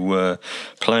 they were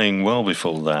playing well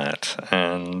before that,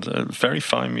 and very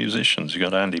fine musicians. You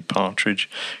got Andy Partridge,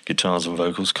 guitars and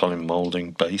vocals, Colin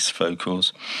Moulding, bass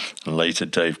vocals, and later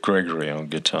Dave Gregory on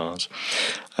guitars.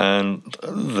 And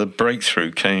the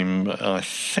breakthrough came, I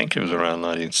think it was around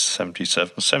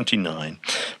 1977, 79,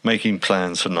 Making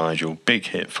Plans for Nigel, big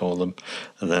hit for them.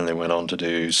 And then they went on to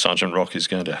do Sergeant Rock Is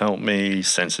Going to Help Me,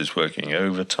 Senses Working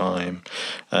Overtime.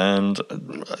 And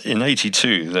in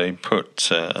 82, they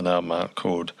put an album out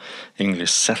called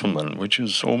English Settlement, which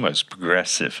was almost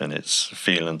progressive in its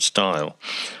feel and style.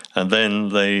 And then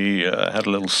they had a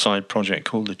little side project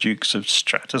called the Dukes of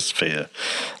Stratosphere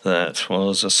that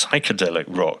was a psychedelic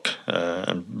rock,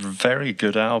 a very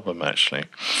good album, actually.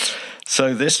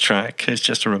 So this track is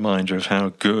just a reminder of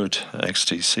how good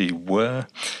XTC were.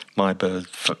 My Bird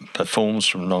Performs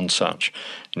from Nonsuch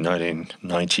in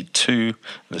 1992.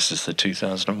 This is the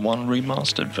 2001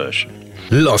 remastered version.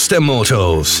 Lost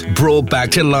Immortals, brought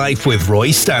back to life with Roy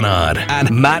Stannard and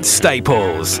Matt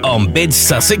Staples on Bid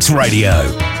Sussex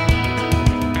Radio.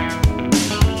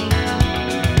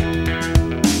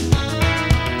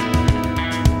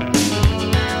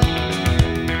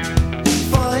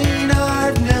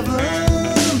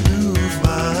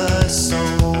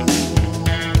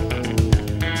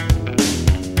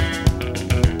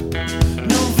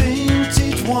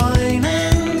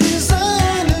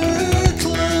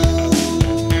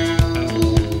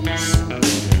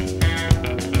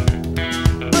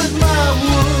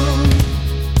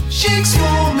 Shakes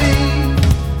for me.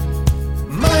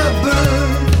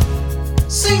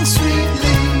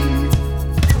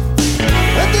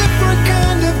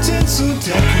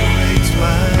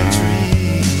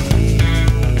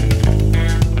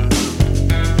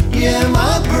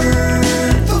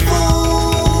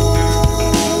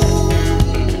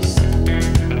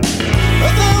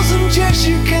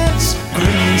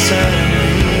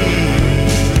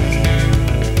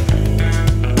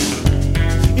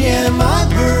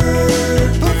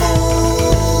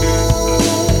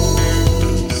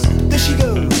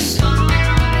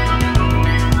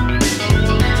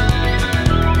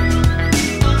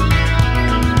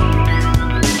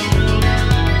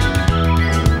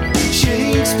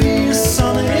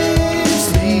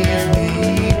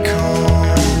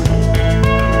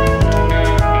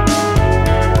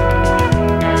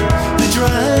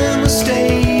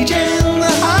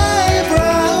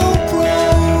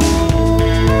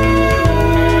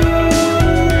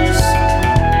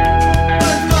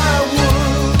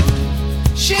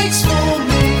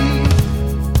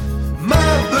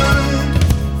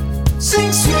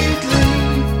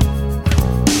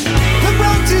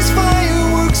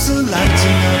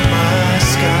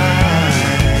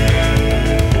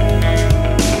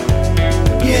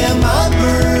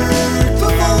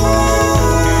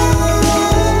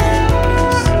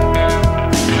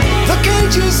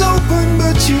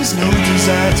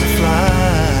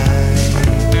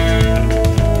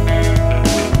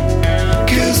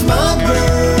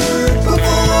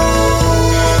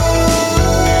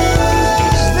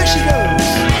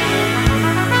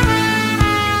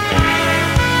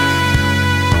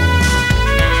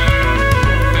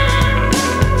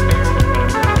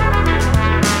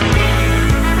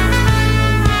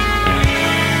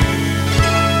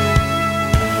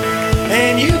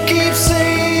 And you keep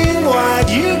saying what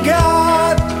you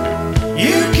got.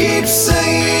 You keep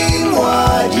saying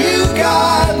what you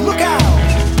got. Look out!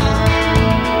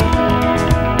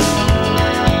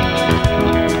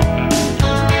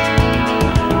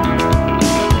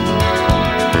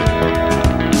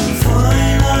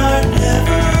 Fine art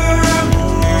never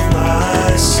moved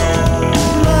my soul.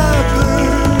 My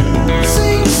bird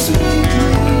sings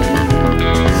sweetly.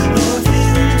 A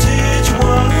vintage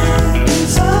wine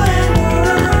designer.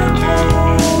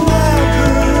 My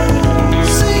bird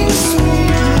sings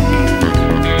sweetly.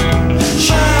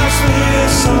 Shouts their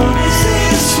song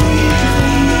sings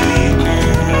sweetly.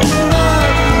 My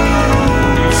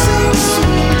bird sings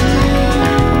sweetly.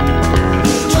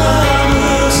 Drama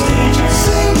stage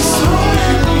sings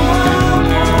sweetly.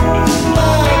 My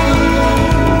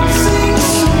bird sings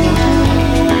sweetly.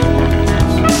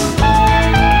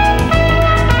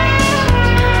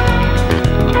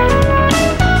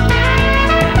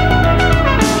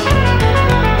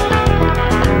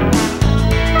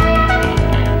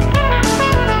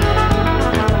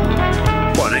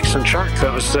 What an excellent track.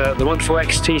 That was the wonderful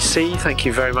XTC. Thank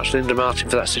you very much, Linda Martin,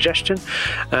 for that suggestion.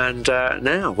 And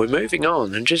now we're moving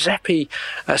on. And Giuseppe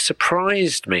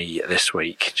surprised me this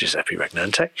week, Giuseppe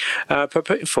Regnante, by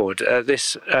putting forward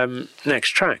this next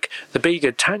track, the Be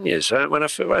Good Tanyas. When I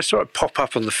saw it pop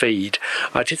up on the feed,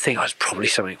 I did think it was probably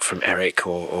something from Eric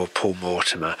or Paul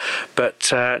Mortimer.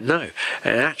 But no,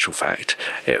 in actual fact,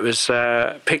 it was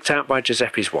picked out by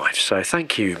Giuseppe's wife. So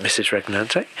thank you, Mrs.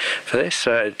 Regnante, for this.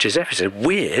 Giuseppe said,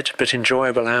 weird but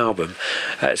enjoyable album.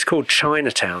 It's called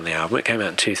Chinatown, the album. It came out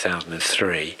in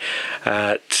 2003.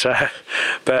 But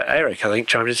Eric, I think,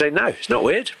 chimed in and said, no, it's not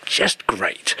weird, just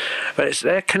great. But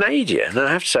they're Canadian, and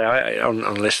I have to say,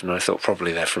 on listen, I thought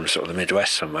probably they're from sort of the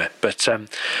Midwest somewhere. But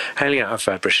hailing out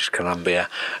of British Columbia,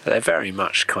 they're very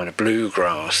much kind of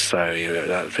bluegrass, so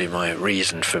that would be my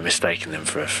reason for mistaking them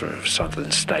for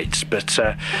southern states. But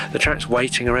the track's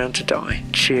Waiting Around to Die,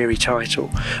 cheery title,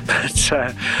 but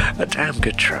a damn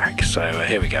good track. So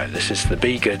here we go. This is the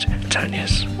Be Good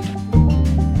Tanyas.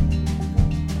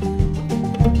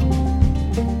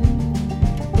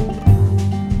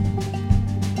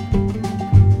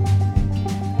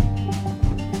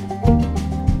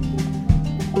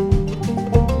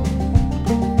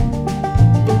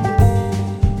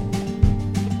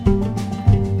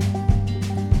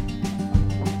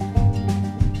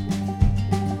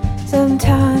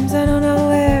 Sometimes I don't know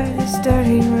where this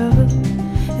dirty road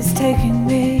is taking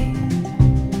me.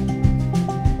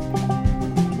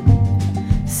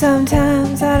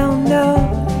 Sometimes I don't know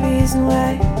the reason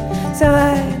why. So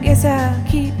I guess I'll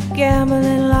keep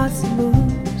gambling, lots of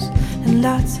moves and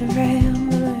lots of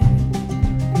rambling.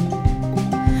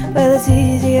 Well, it's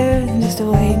easier than just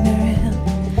waiting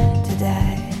around to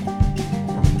die.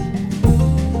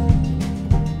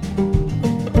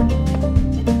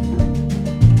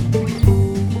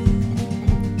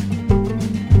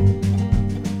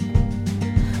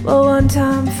 Well, one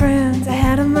time, friends, I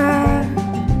had a mare.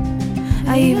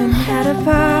 I even had a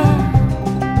bar.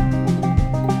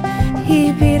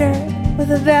 He beat her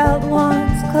with a belt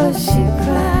once, 'cause she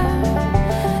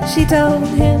cried. She told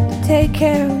him to take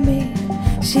care of me.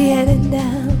 She headed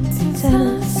down to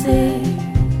Tennessee.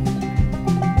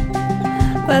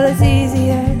 Well, it's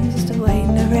easier than just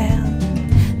waiting around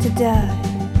to die.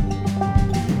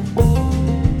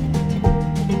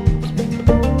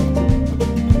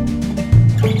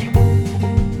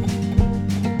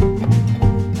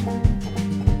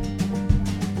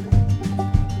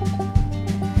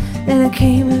 Then I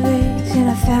came of age and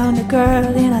I found a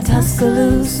girl in a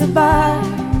Tuscaloosa bar.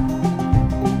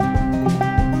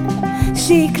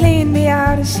 She cleaned me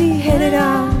out and she hit it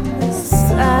on the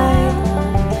slide.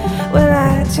 Well,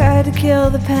 I tried to kill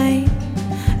the pain.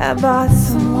 I bought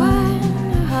some wine,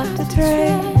 I hopped a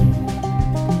train.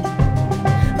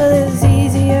 Well, it was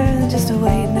easier than just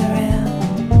waiting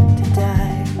around to die.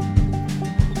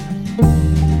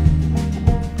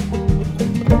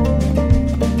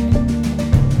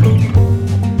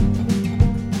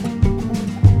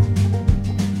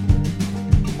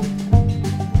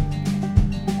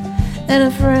 And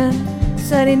a friend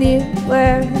said he knew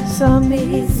where some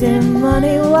easy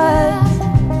money was.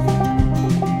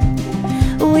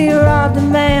 We robbed a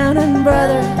man and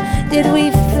brother, did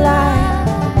we fly?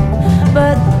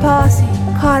 But the posse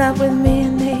caught up with me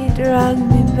and they dragged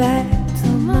me back to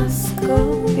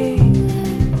Muscovy.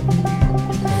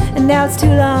 And now it's 2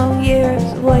 long years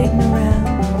waiting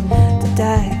around to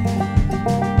die.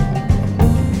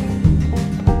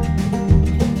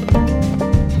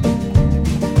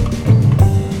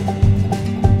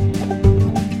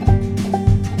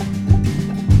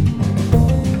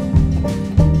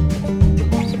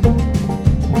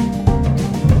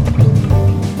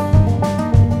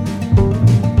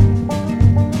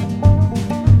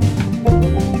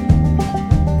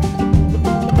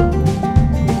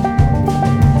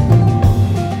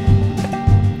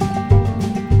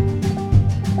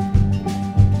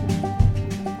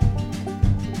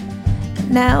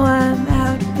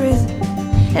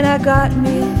 got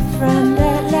me a friend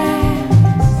at last.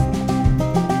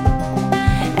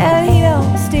 And he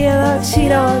don't steal or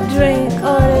cheat or drink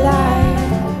or lie.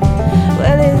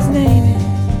 Well, his name is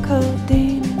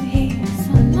Codeine, and he's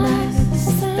the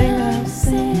nicest thing I've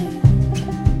seen.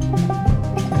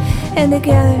 And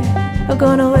together we're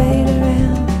gonna wait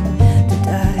around to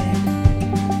die.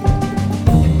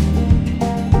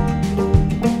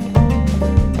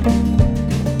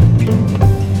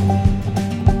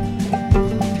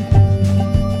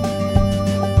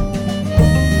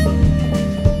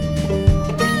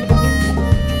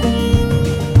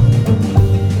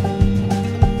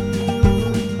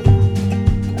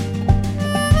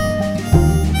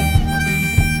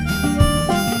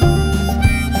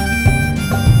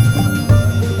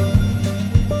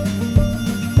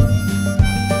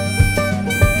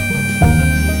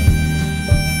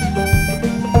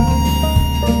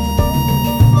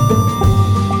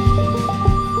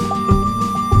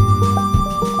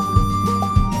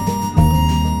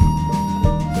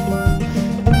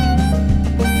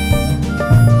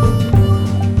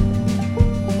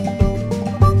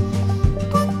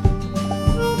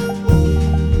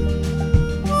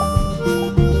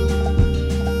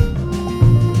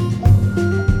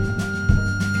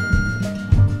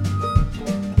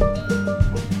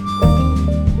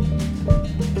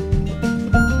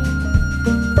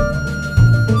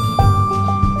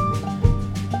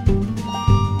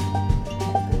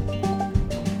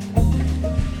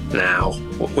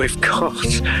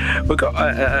 We've got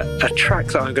a track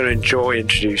that I'm going to enjoy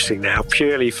introducing now,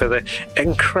 purely for the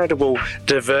incredible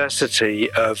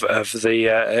diversity of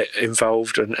the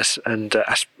involved and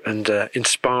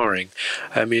inspiring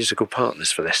musical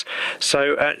partners for this.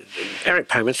 So, Eric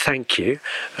Payman, thank you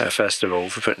first of all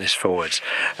for putting this forward.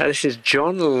 This is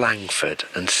John Langford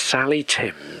and Sally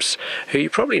Timms, who you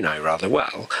probably know rather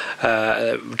well.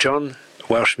 John,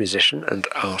 Welsh musician and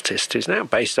artist, who's now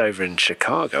based over in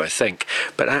Chicago, I think,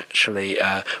 but actually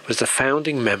was the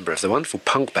founding member of the wonderful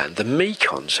punk band, the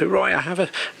Mekons, who, Roy, I have a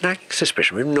nagging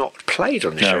suspicion we've not played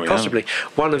on this show. Possibly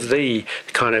one of the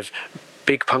kind of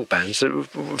big punk bands that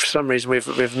for some reason we've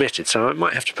omitted, so I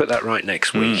might have to put that right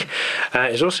next week.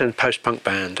 It's also in post-punk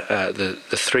band the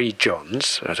Three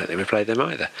Johns. I don't think we played them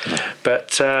either,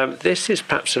 but this is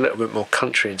perhaps a little bit more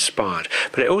country inspired,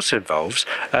 but it also involves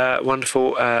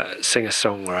wonderful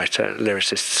singer-songwriter and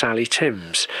lyricist Sally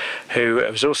Timms, who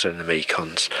was also in the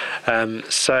Mekons.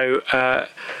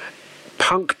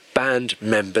 Punk band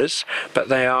members, but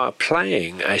they are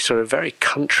playing a sort of very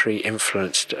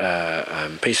country-influenced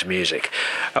piece of music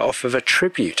off of a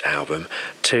tribute album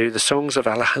to the songs of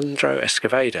Alejandro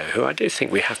Escovedo, who I do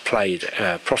think we have played,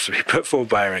 possibly put forward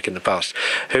by Eric in the past,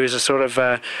 who is a sort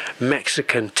of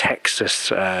Mexican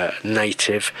Texas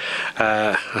native.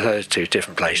 I know they're two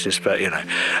different places, but you know,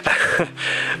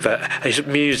 but his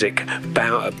music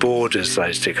borders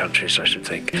those two countries, I should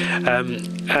think, and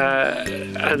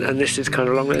this is kind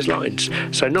of along those lines.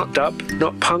 So not dub,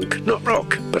 not punk, not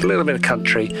rock, but a little bit of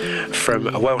country from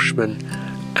a Welshman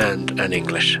and an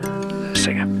English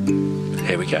singer.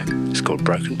 Here we go. It's called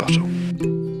Broken Bottle.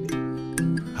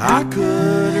 I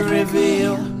could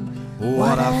reveal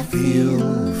what I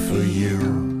feel for you.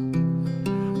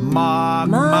 Mark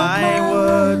my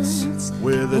words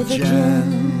with a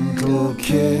gentle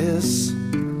kiss.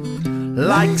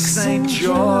 Like St.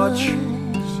 George,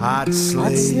 I'd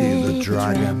slay the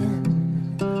dragon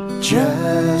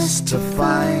just to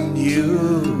find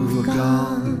you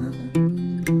gone.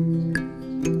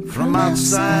 From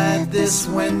outside this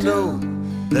window,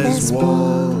 there's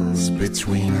walls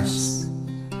between us.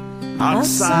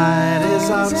 Outside is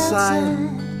outside,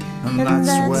 and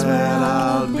that's where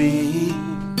I'll be.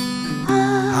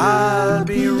 I'll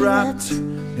be wrapped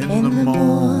in the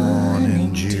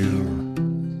morning dew,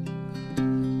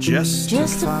 just to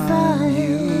find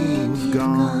you've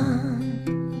gone.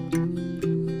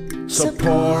 So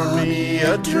pour me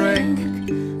a drink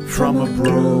from a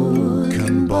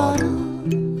broken bottle.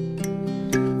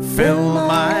 Fill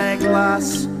my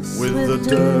glass with the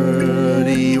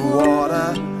dirty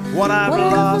water. What I've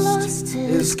lost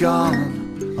is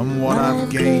gone, and what I've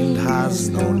gained has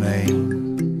no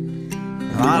name.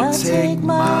 And I'll take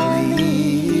my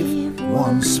leave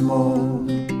once more.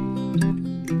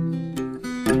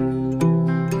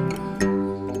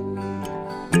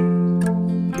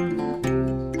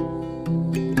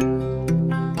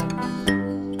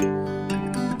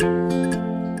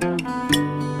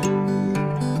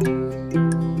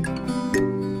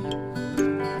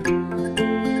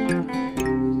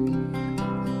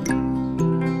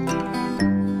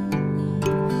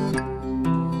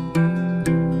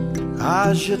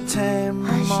 Je t'aime,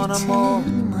 mon amour,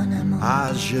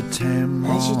 Ah, je t'aime,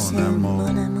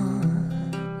 mon amour.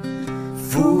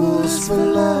 Fools for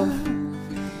love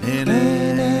in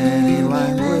any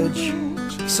language.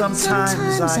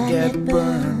 Sometimes I get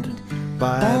burned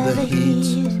by the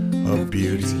heat of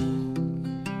beauty.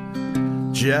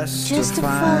 Just to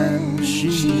find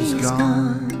she's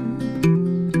gone.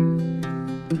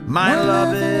 My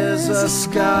love is a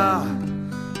scar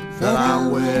that I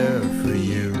wear for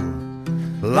you,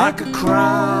 like a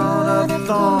crown of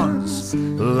thorns,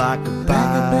 like a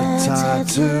bad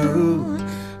tattoo.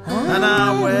 And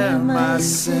I wear my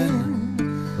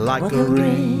sin like a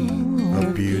ring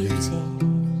of beauty,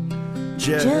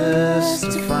 just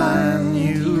to find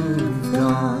you've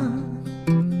gone.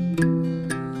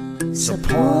 So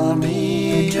pour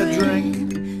me a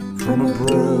drink from a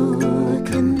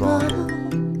broken bottle.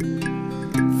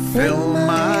 Fill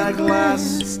my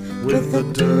glass with the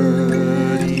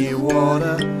dirty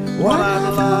water. What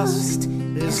I've lost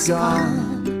is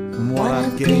gone, and what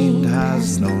I've gained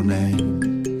has no name.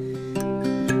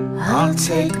 I'll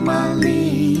take my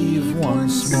leave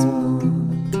once more.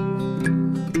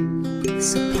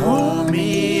 So pour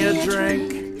me a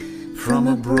drink from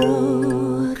a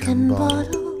broken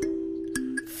bottle.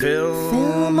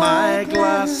 Fill my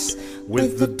glass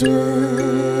with the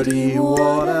dirty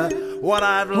water. What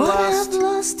I've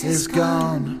lost is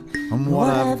gone, and what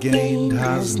I've gained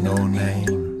has no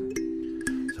name.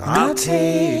 So I'll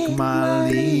take my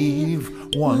leave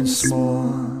once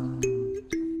more.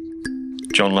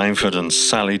 John Langford and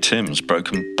Sally Timms,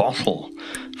 Broken Bottle,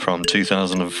 from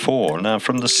 2004. Now,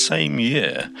 from the same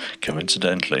year,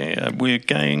 coincidentally, we're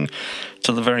going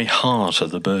to the very heart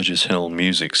of the Burgess Hill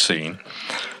music scene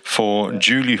for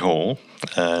Julie Hall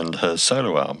and her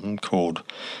solo album called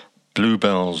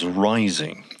Bluebells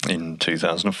Rising in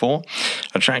 2004,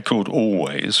 a track called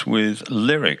Always, with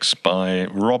lyrics by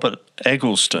Robert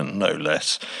Eggleston, no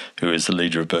less, who is the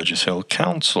leader of Burgess Hill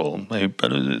Council,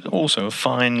 but also a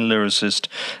fine lyricist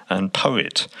and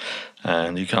poet.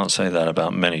 And you can't say that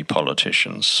about many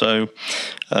politicians. So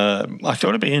I thought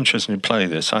it'd be interesting to play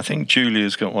this. I think Julie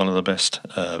has got one of the best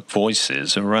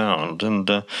voices around, and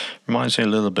reminds me a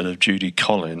little bit of Judy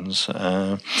Collins.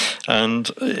 And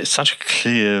it's such a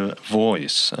clear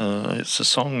voice. It's a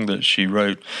song that she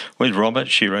wrote with Robert.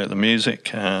 She wrote the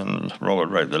music, and Robert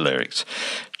wrote the lyrics.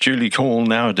 Julie Hall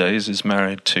nowadays is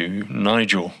married to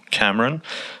Nigel Cameron,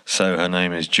 so her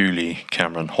name is Julie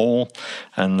Cameron Hall,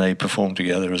 and they performed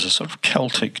together as a sort of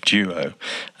Celtic duo,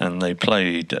 and they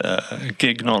played a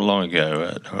gig not long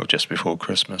ago, just before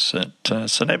Christmas, at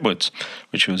St Edwards,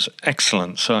 which was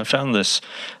excellent. So I found this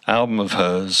album of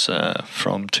hers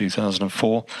from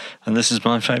 2004, and this is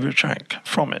my favourite track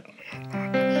from it.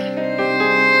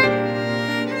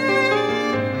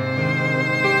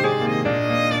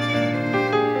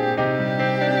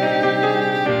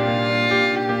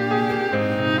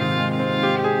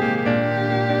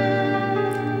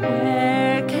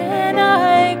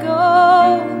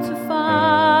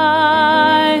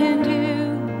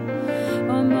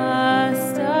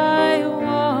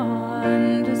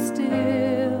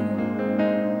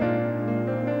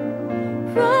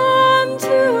 Run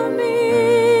to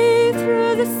me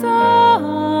through the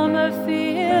summer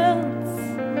fields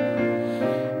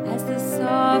as the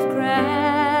soft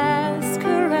grass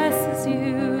caresses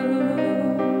you.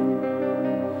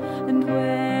 And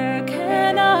where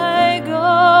can I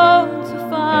go to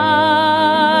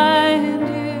find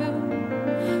you?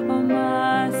 Or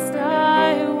must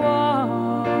I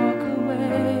walk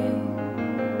away?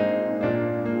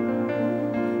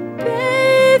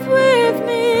 Bathe with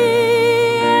me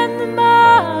in the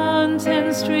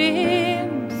mountain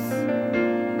streams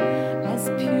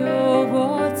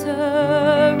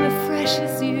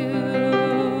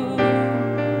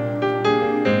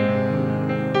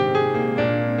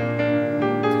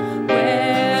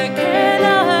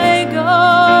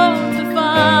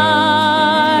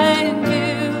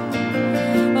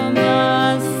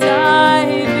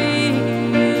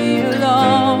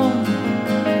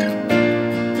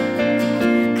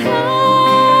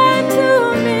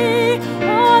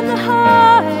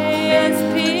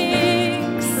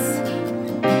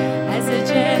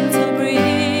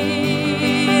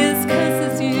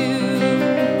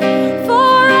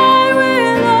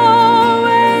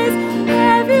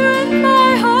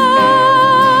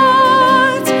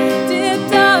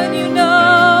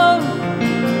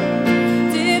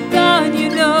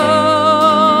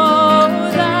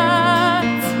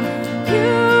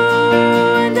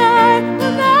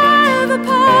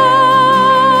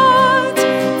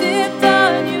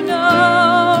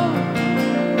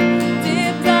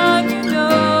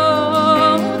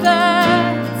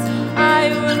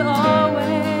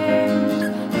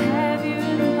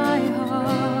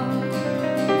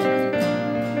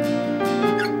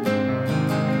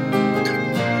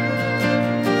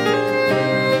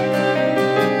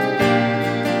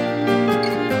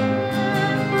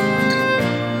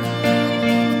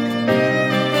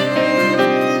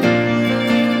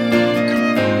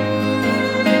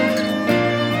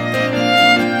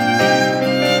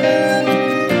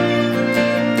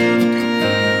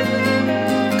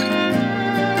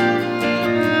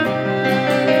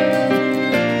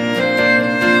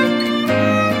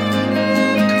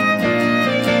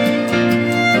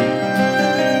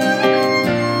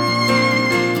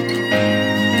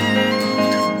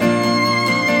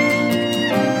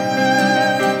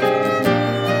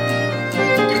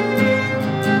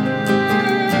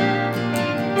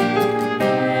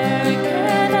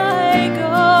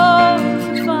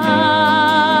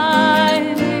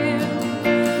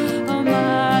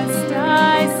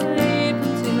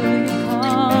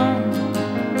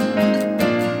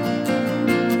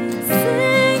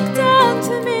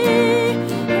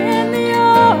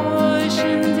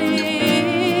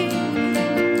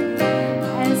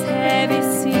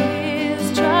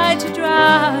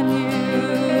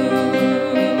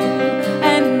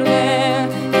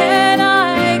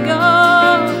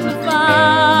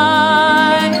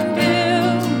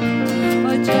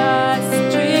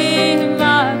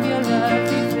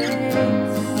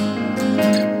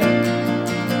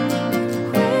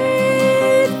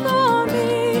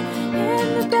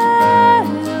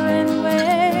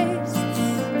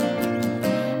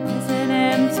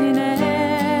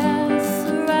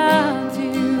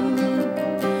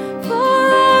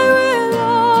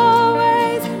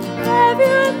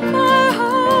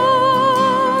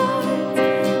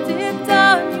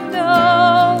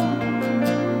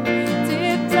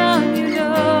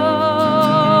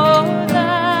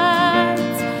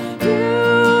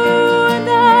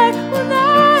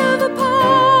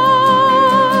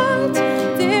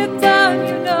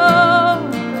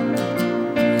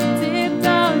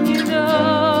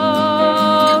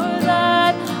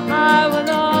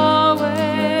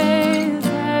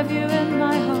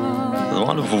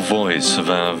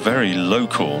our very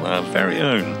local, our very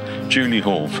own Julie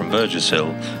Hall from Burgess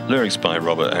Hill, lyrics by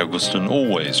Robert Eggleston,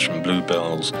 always from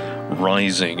Bluebells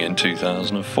Rising in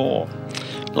 2004.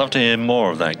 Love to hear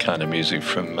more of that kind of music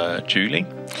from Julie,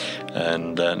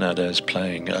 and Nada's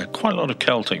playing quite a lot of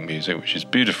Celtic music, which is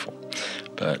beautiful,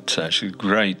 but she's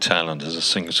great talent as a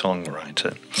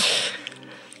singer-songwriter.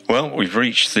 Well, we've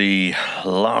reached the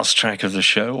last track of the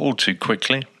show all too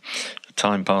quickly.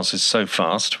 Time passes so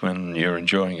fast when you're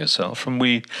enjoying yourself, and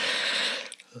we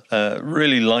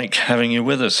really like having you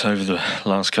with us over the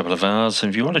last couple of hours. And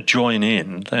if you want to join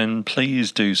in, then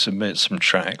please do submit some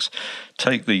tracks.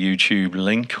 Take the YouTube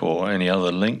link or any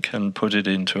other link and put it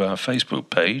into our Facebook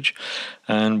page,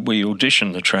 and we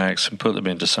audition the tracks and put them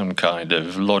into some kind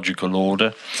of logical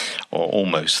order, or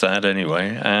almost that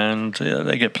anyway, and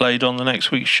they get played on the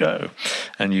next week's show,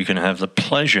 and you can have the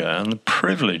pleasure and the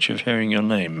privilege of hearing your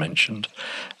name mentioned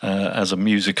as a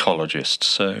musicologist.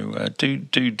 So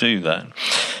do that.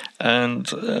 And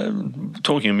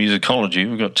talking of musicology,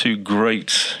 we've got two great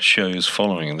shows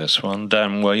following this one.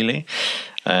 Dan Whaley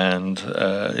and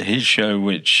his show,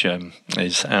 which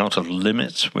is Out of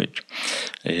Limits, which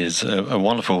is a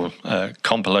wonderful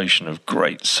compilation of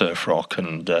great surf rock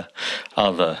and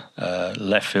other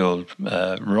left field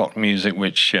rock music,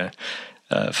 which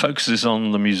focuses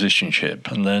on the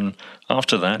musicianship. And then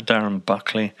after that, Darren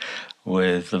Buckley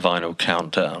with the Vinyl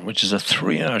Countdown, which is a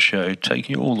 3-hour show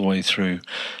taking you all the way through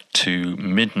to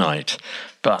midnight.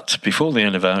 But before the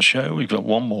end of our show, we've got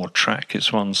one more track.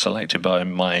 It's one selected by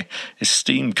my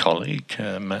esteemed colleague,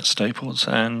 Matt Staples,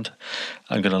 and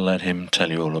I'm going to let him tell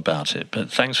you all about it.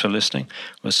 But thanks for listening.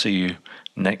 We'll see you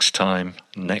next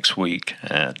week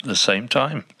at the same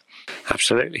time.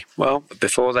 Absolutely. Well,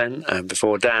 before then,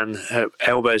 before Dan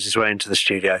elbows his way into the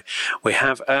studio, we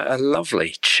have a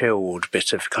lovely chilled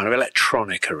bit of kind of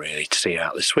electronica really to see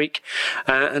out this week,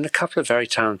 and a couple of very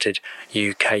talented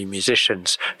UK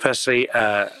musicians. Firstly,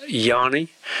 Yanni,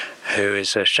 who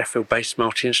is a Sheffield-based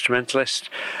multi-instrumentalist,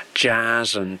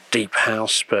 jazz and deep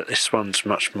house, but this one's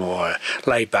much more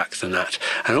laid back than that.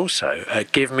 And also,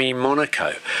 Give Me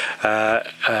Monaco,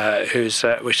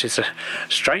 which is a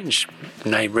strange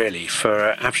name really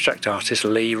for abstract artist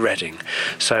Lee Redding.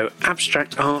 So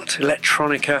abstract art,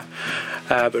 electronica,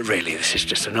 but really this is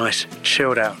just a nice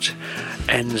chilled out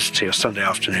ends to your Sunday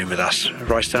afternoon with us,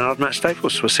 Roy Stannard, Matt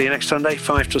Staples. We'll see you next Sunday,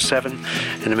 5 till 7.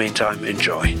 In the meantime,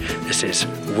 enjoy. This is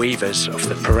Weavers of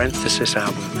the Parenthesis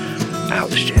album, out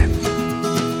this year.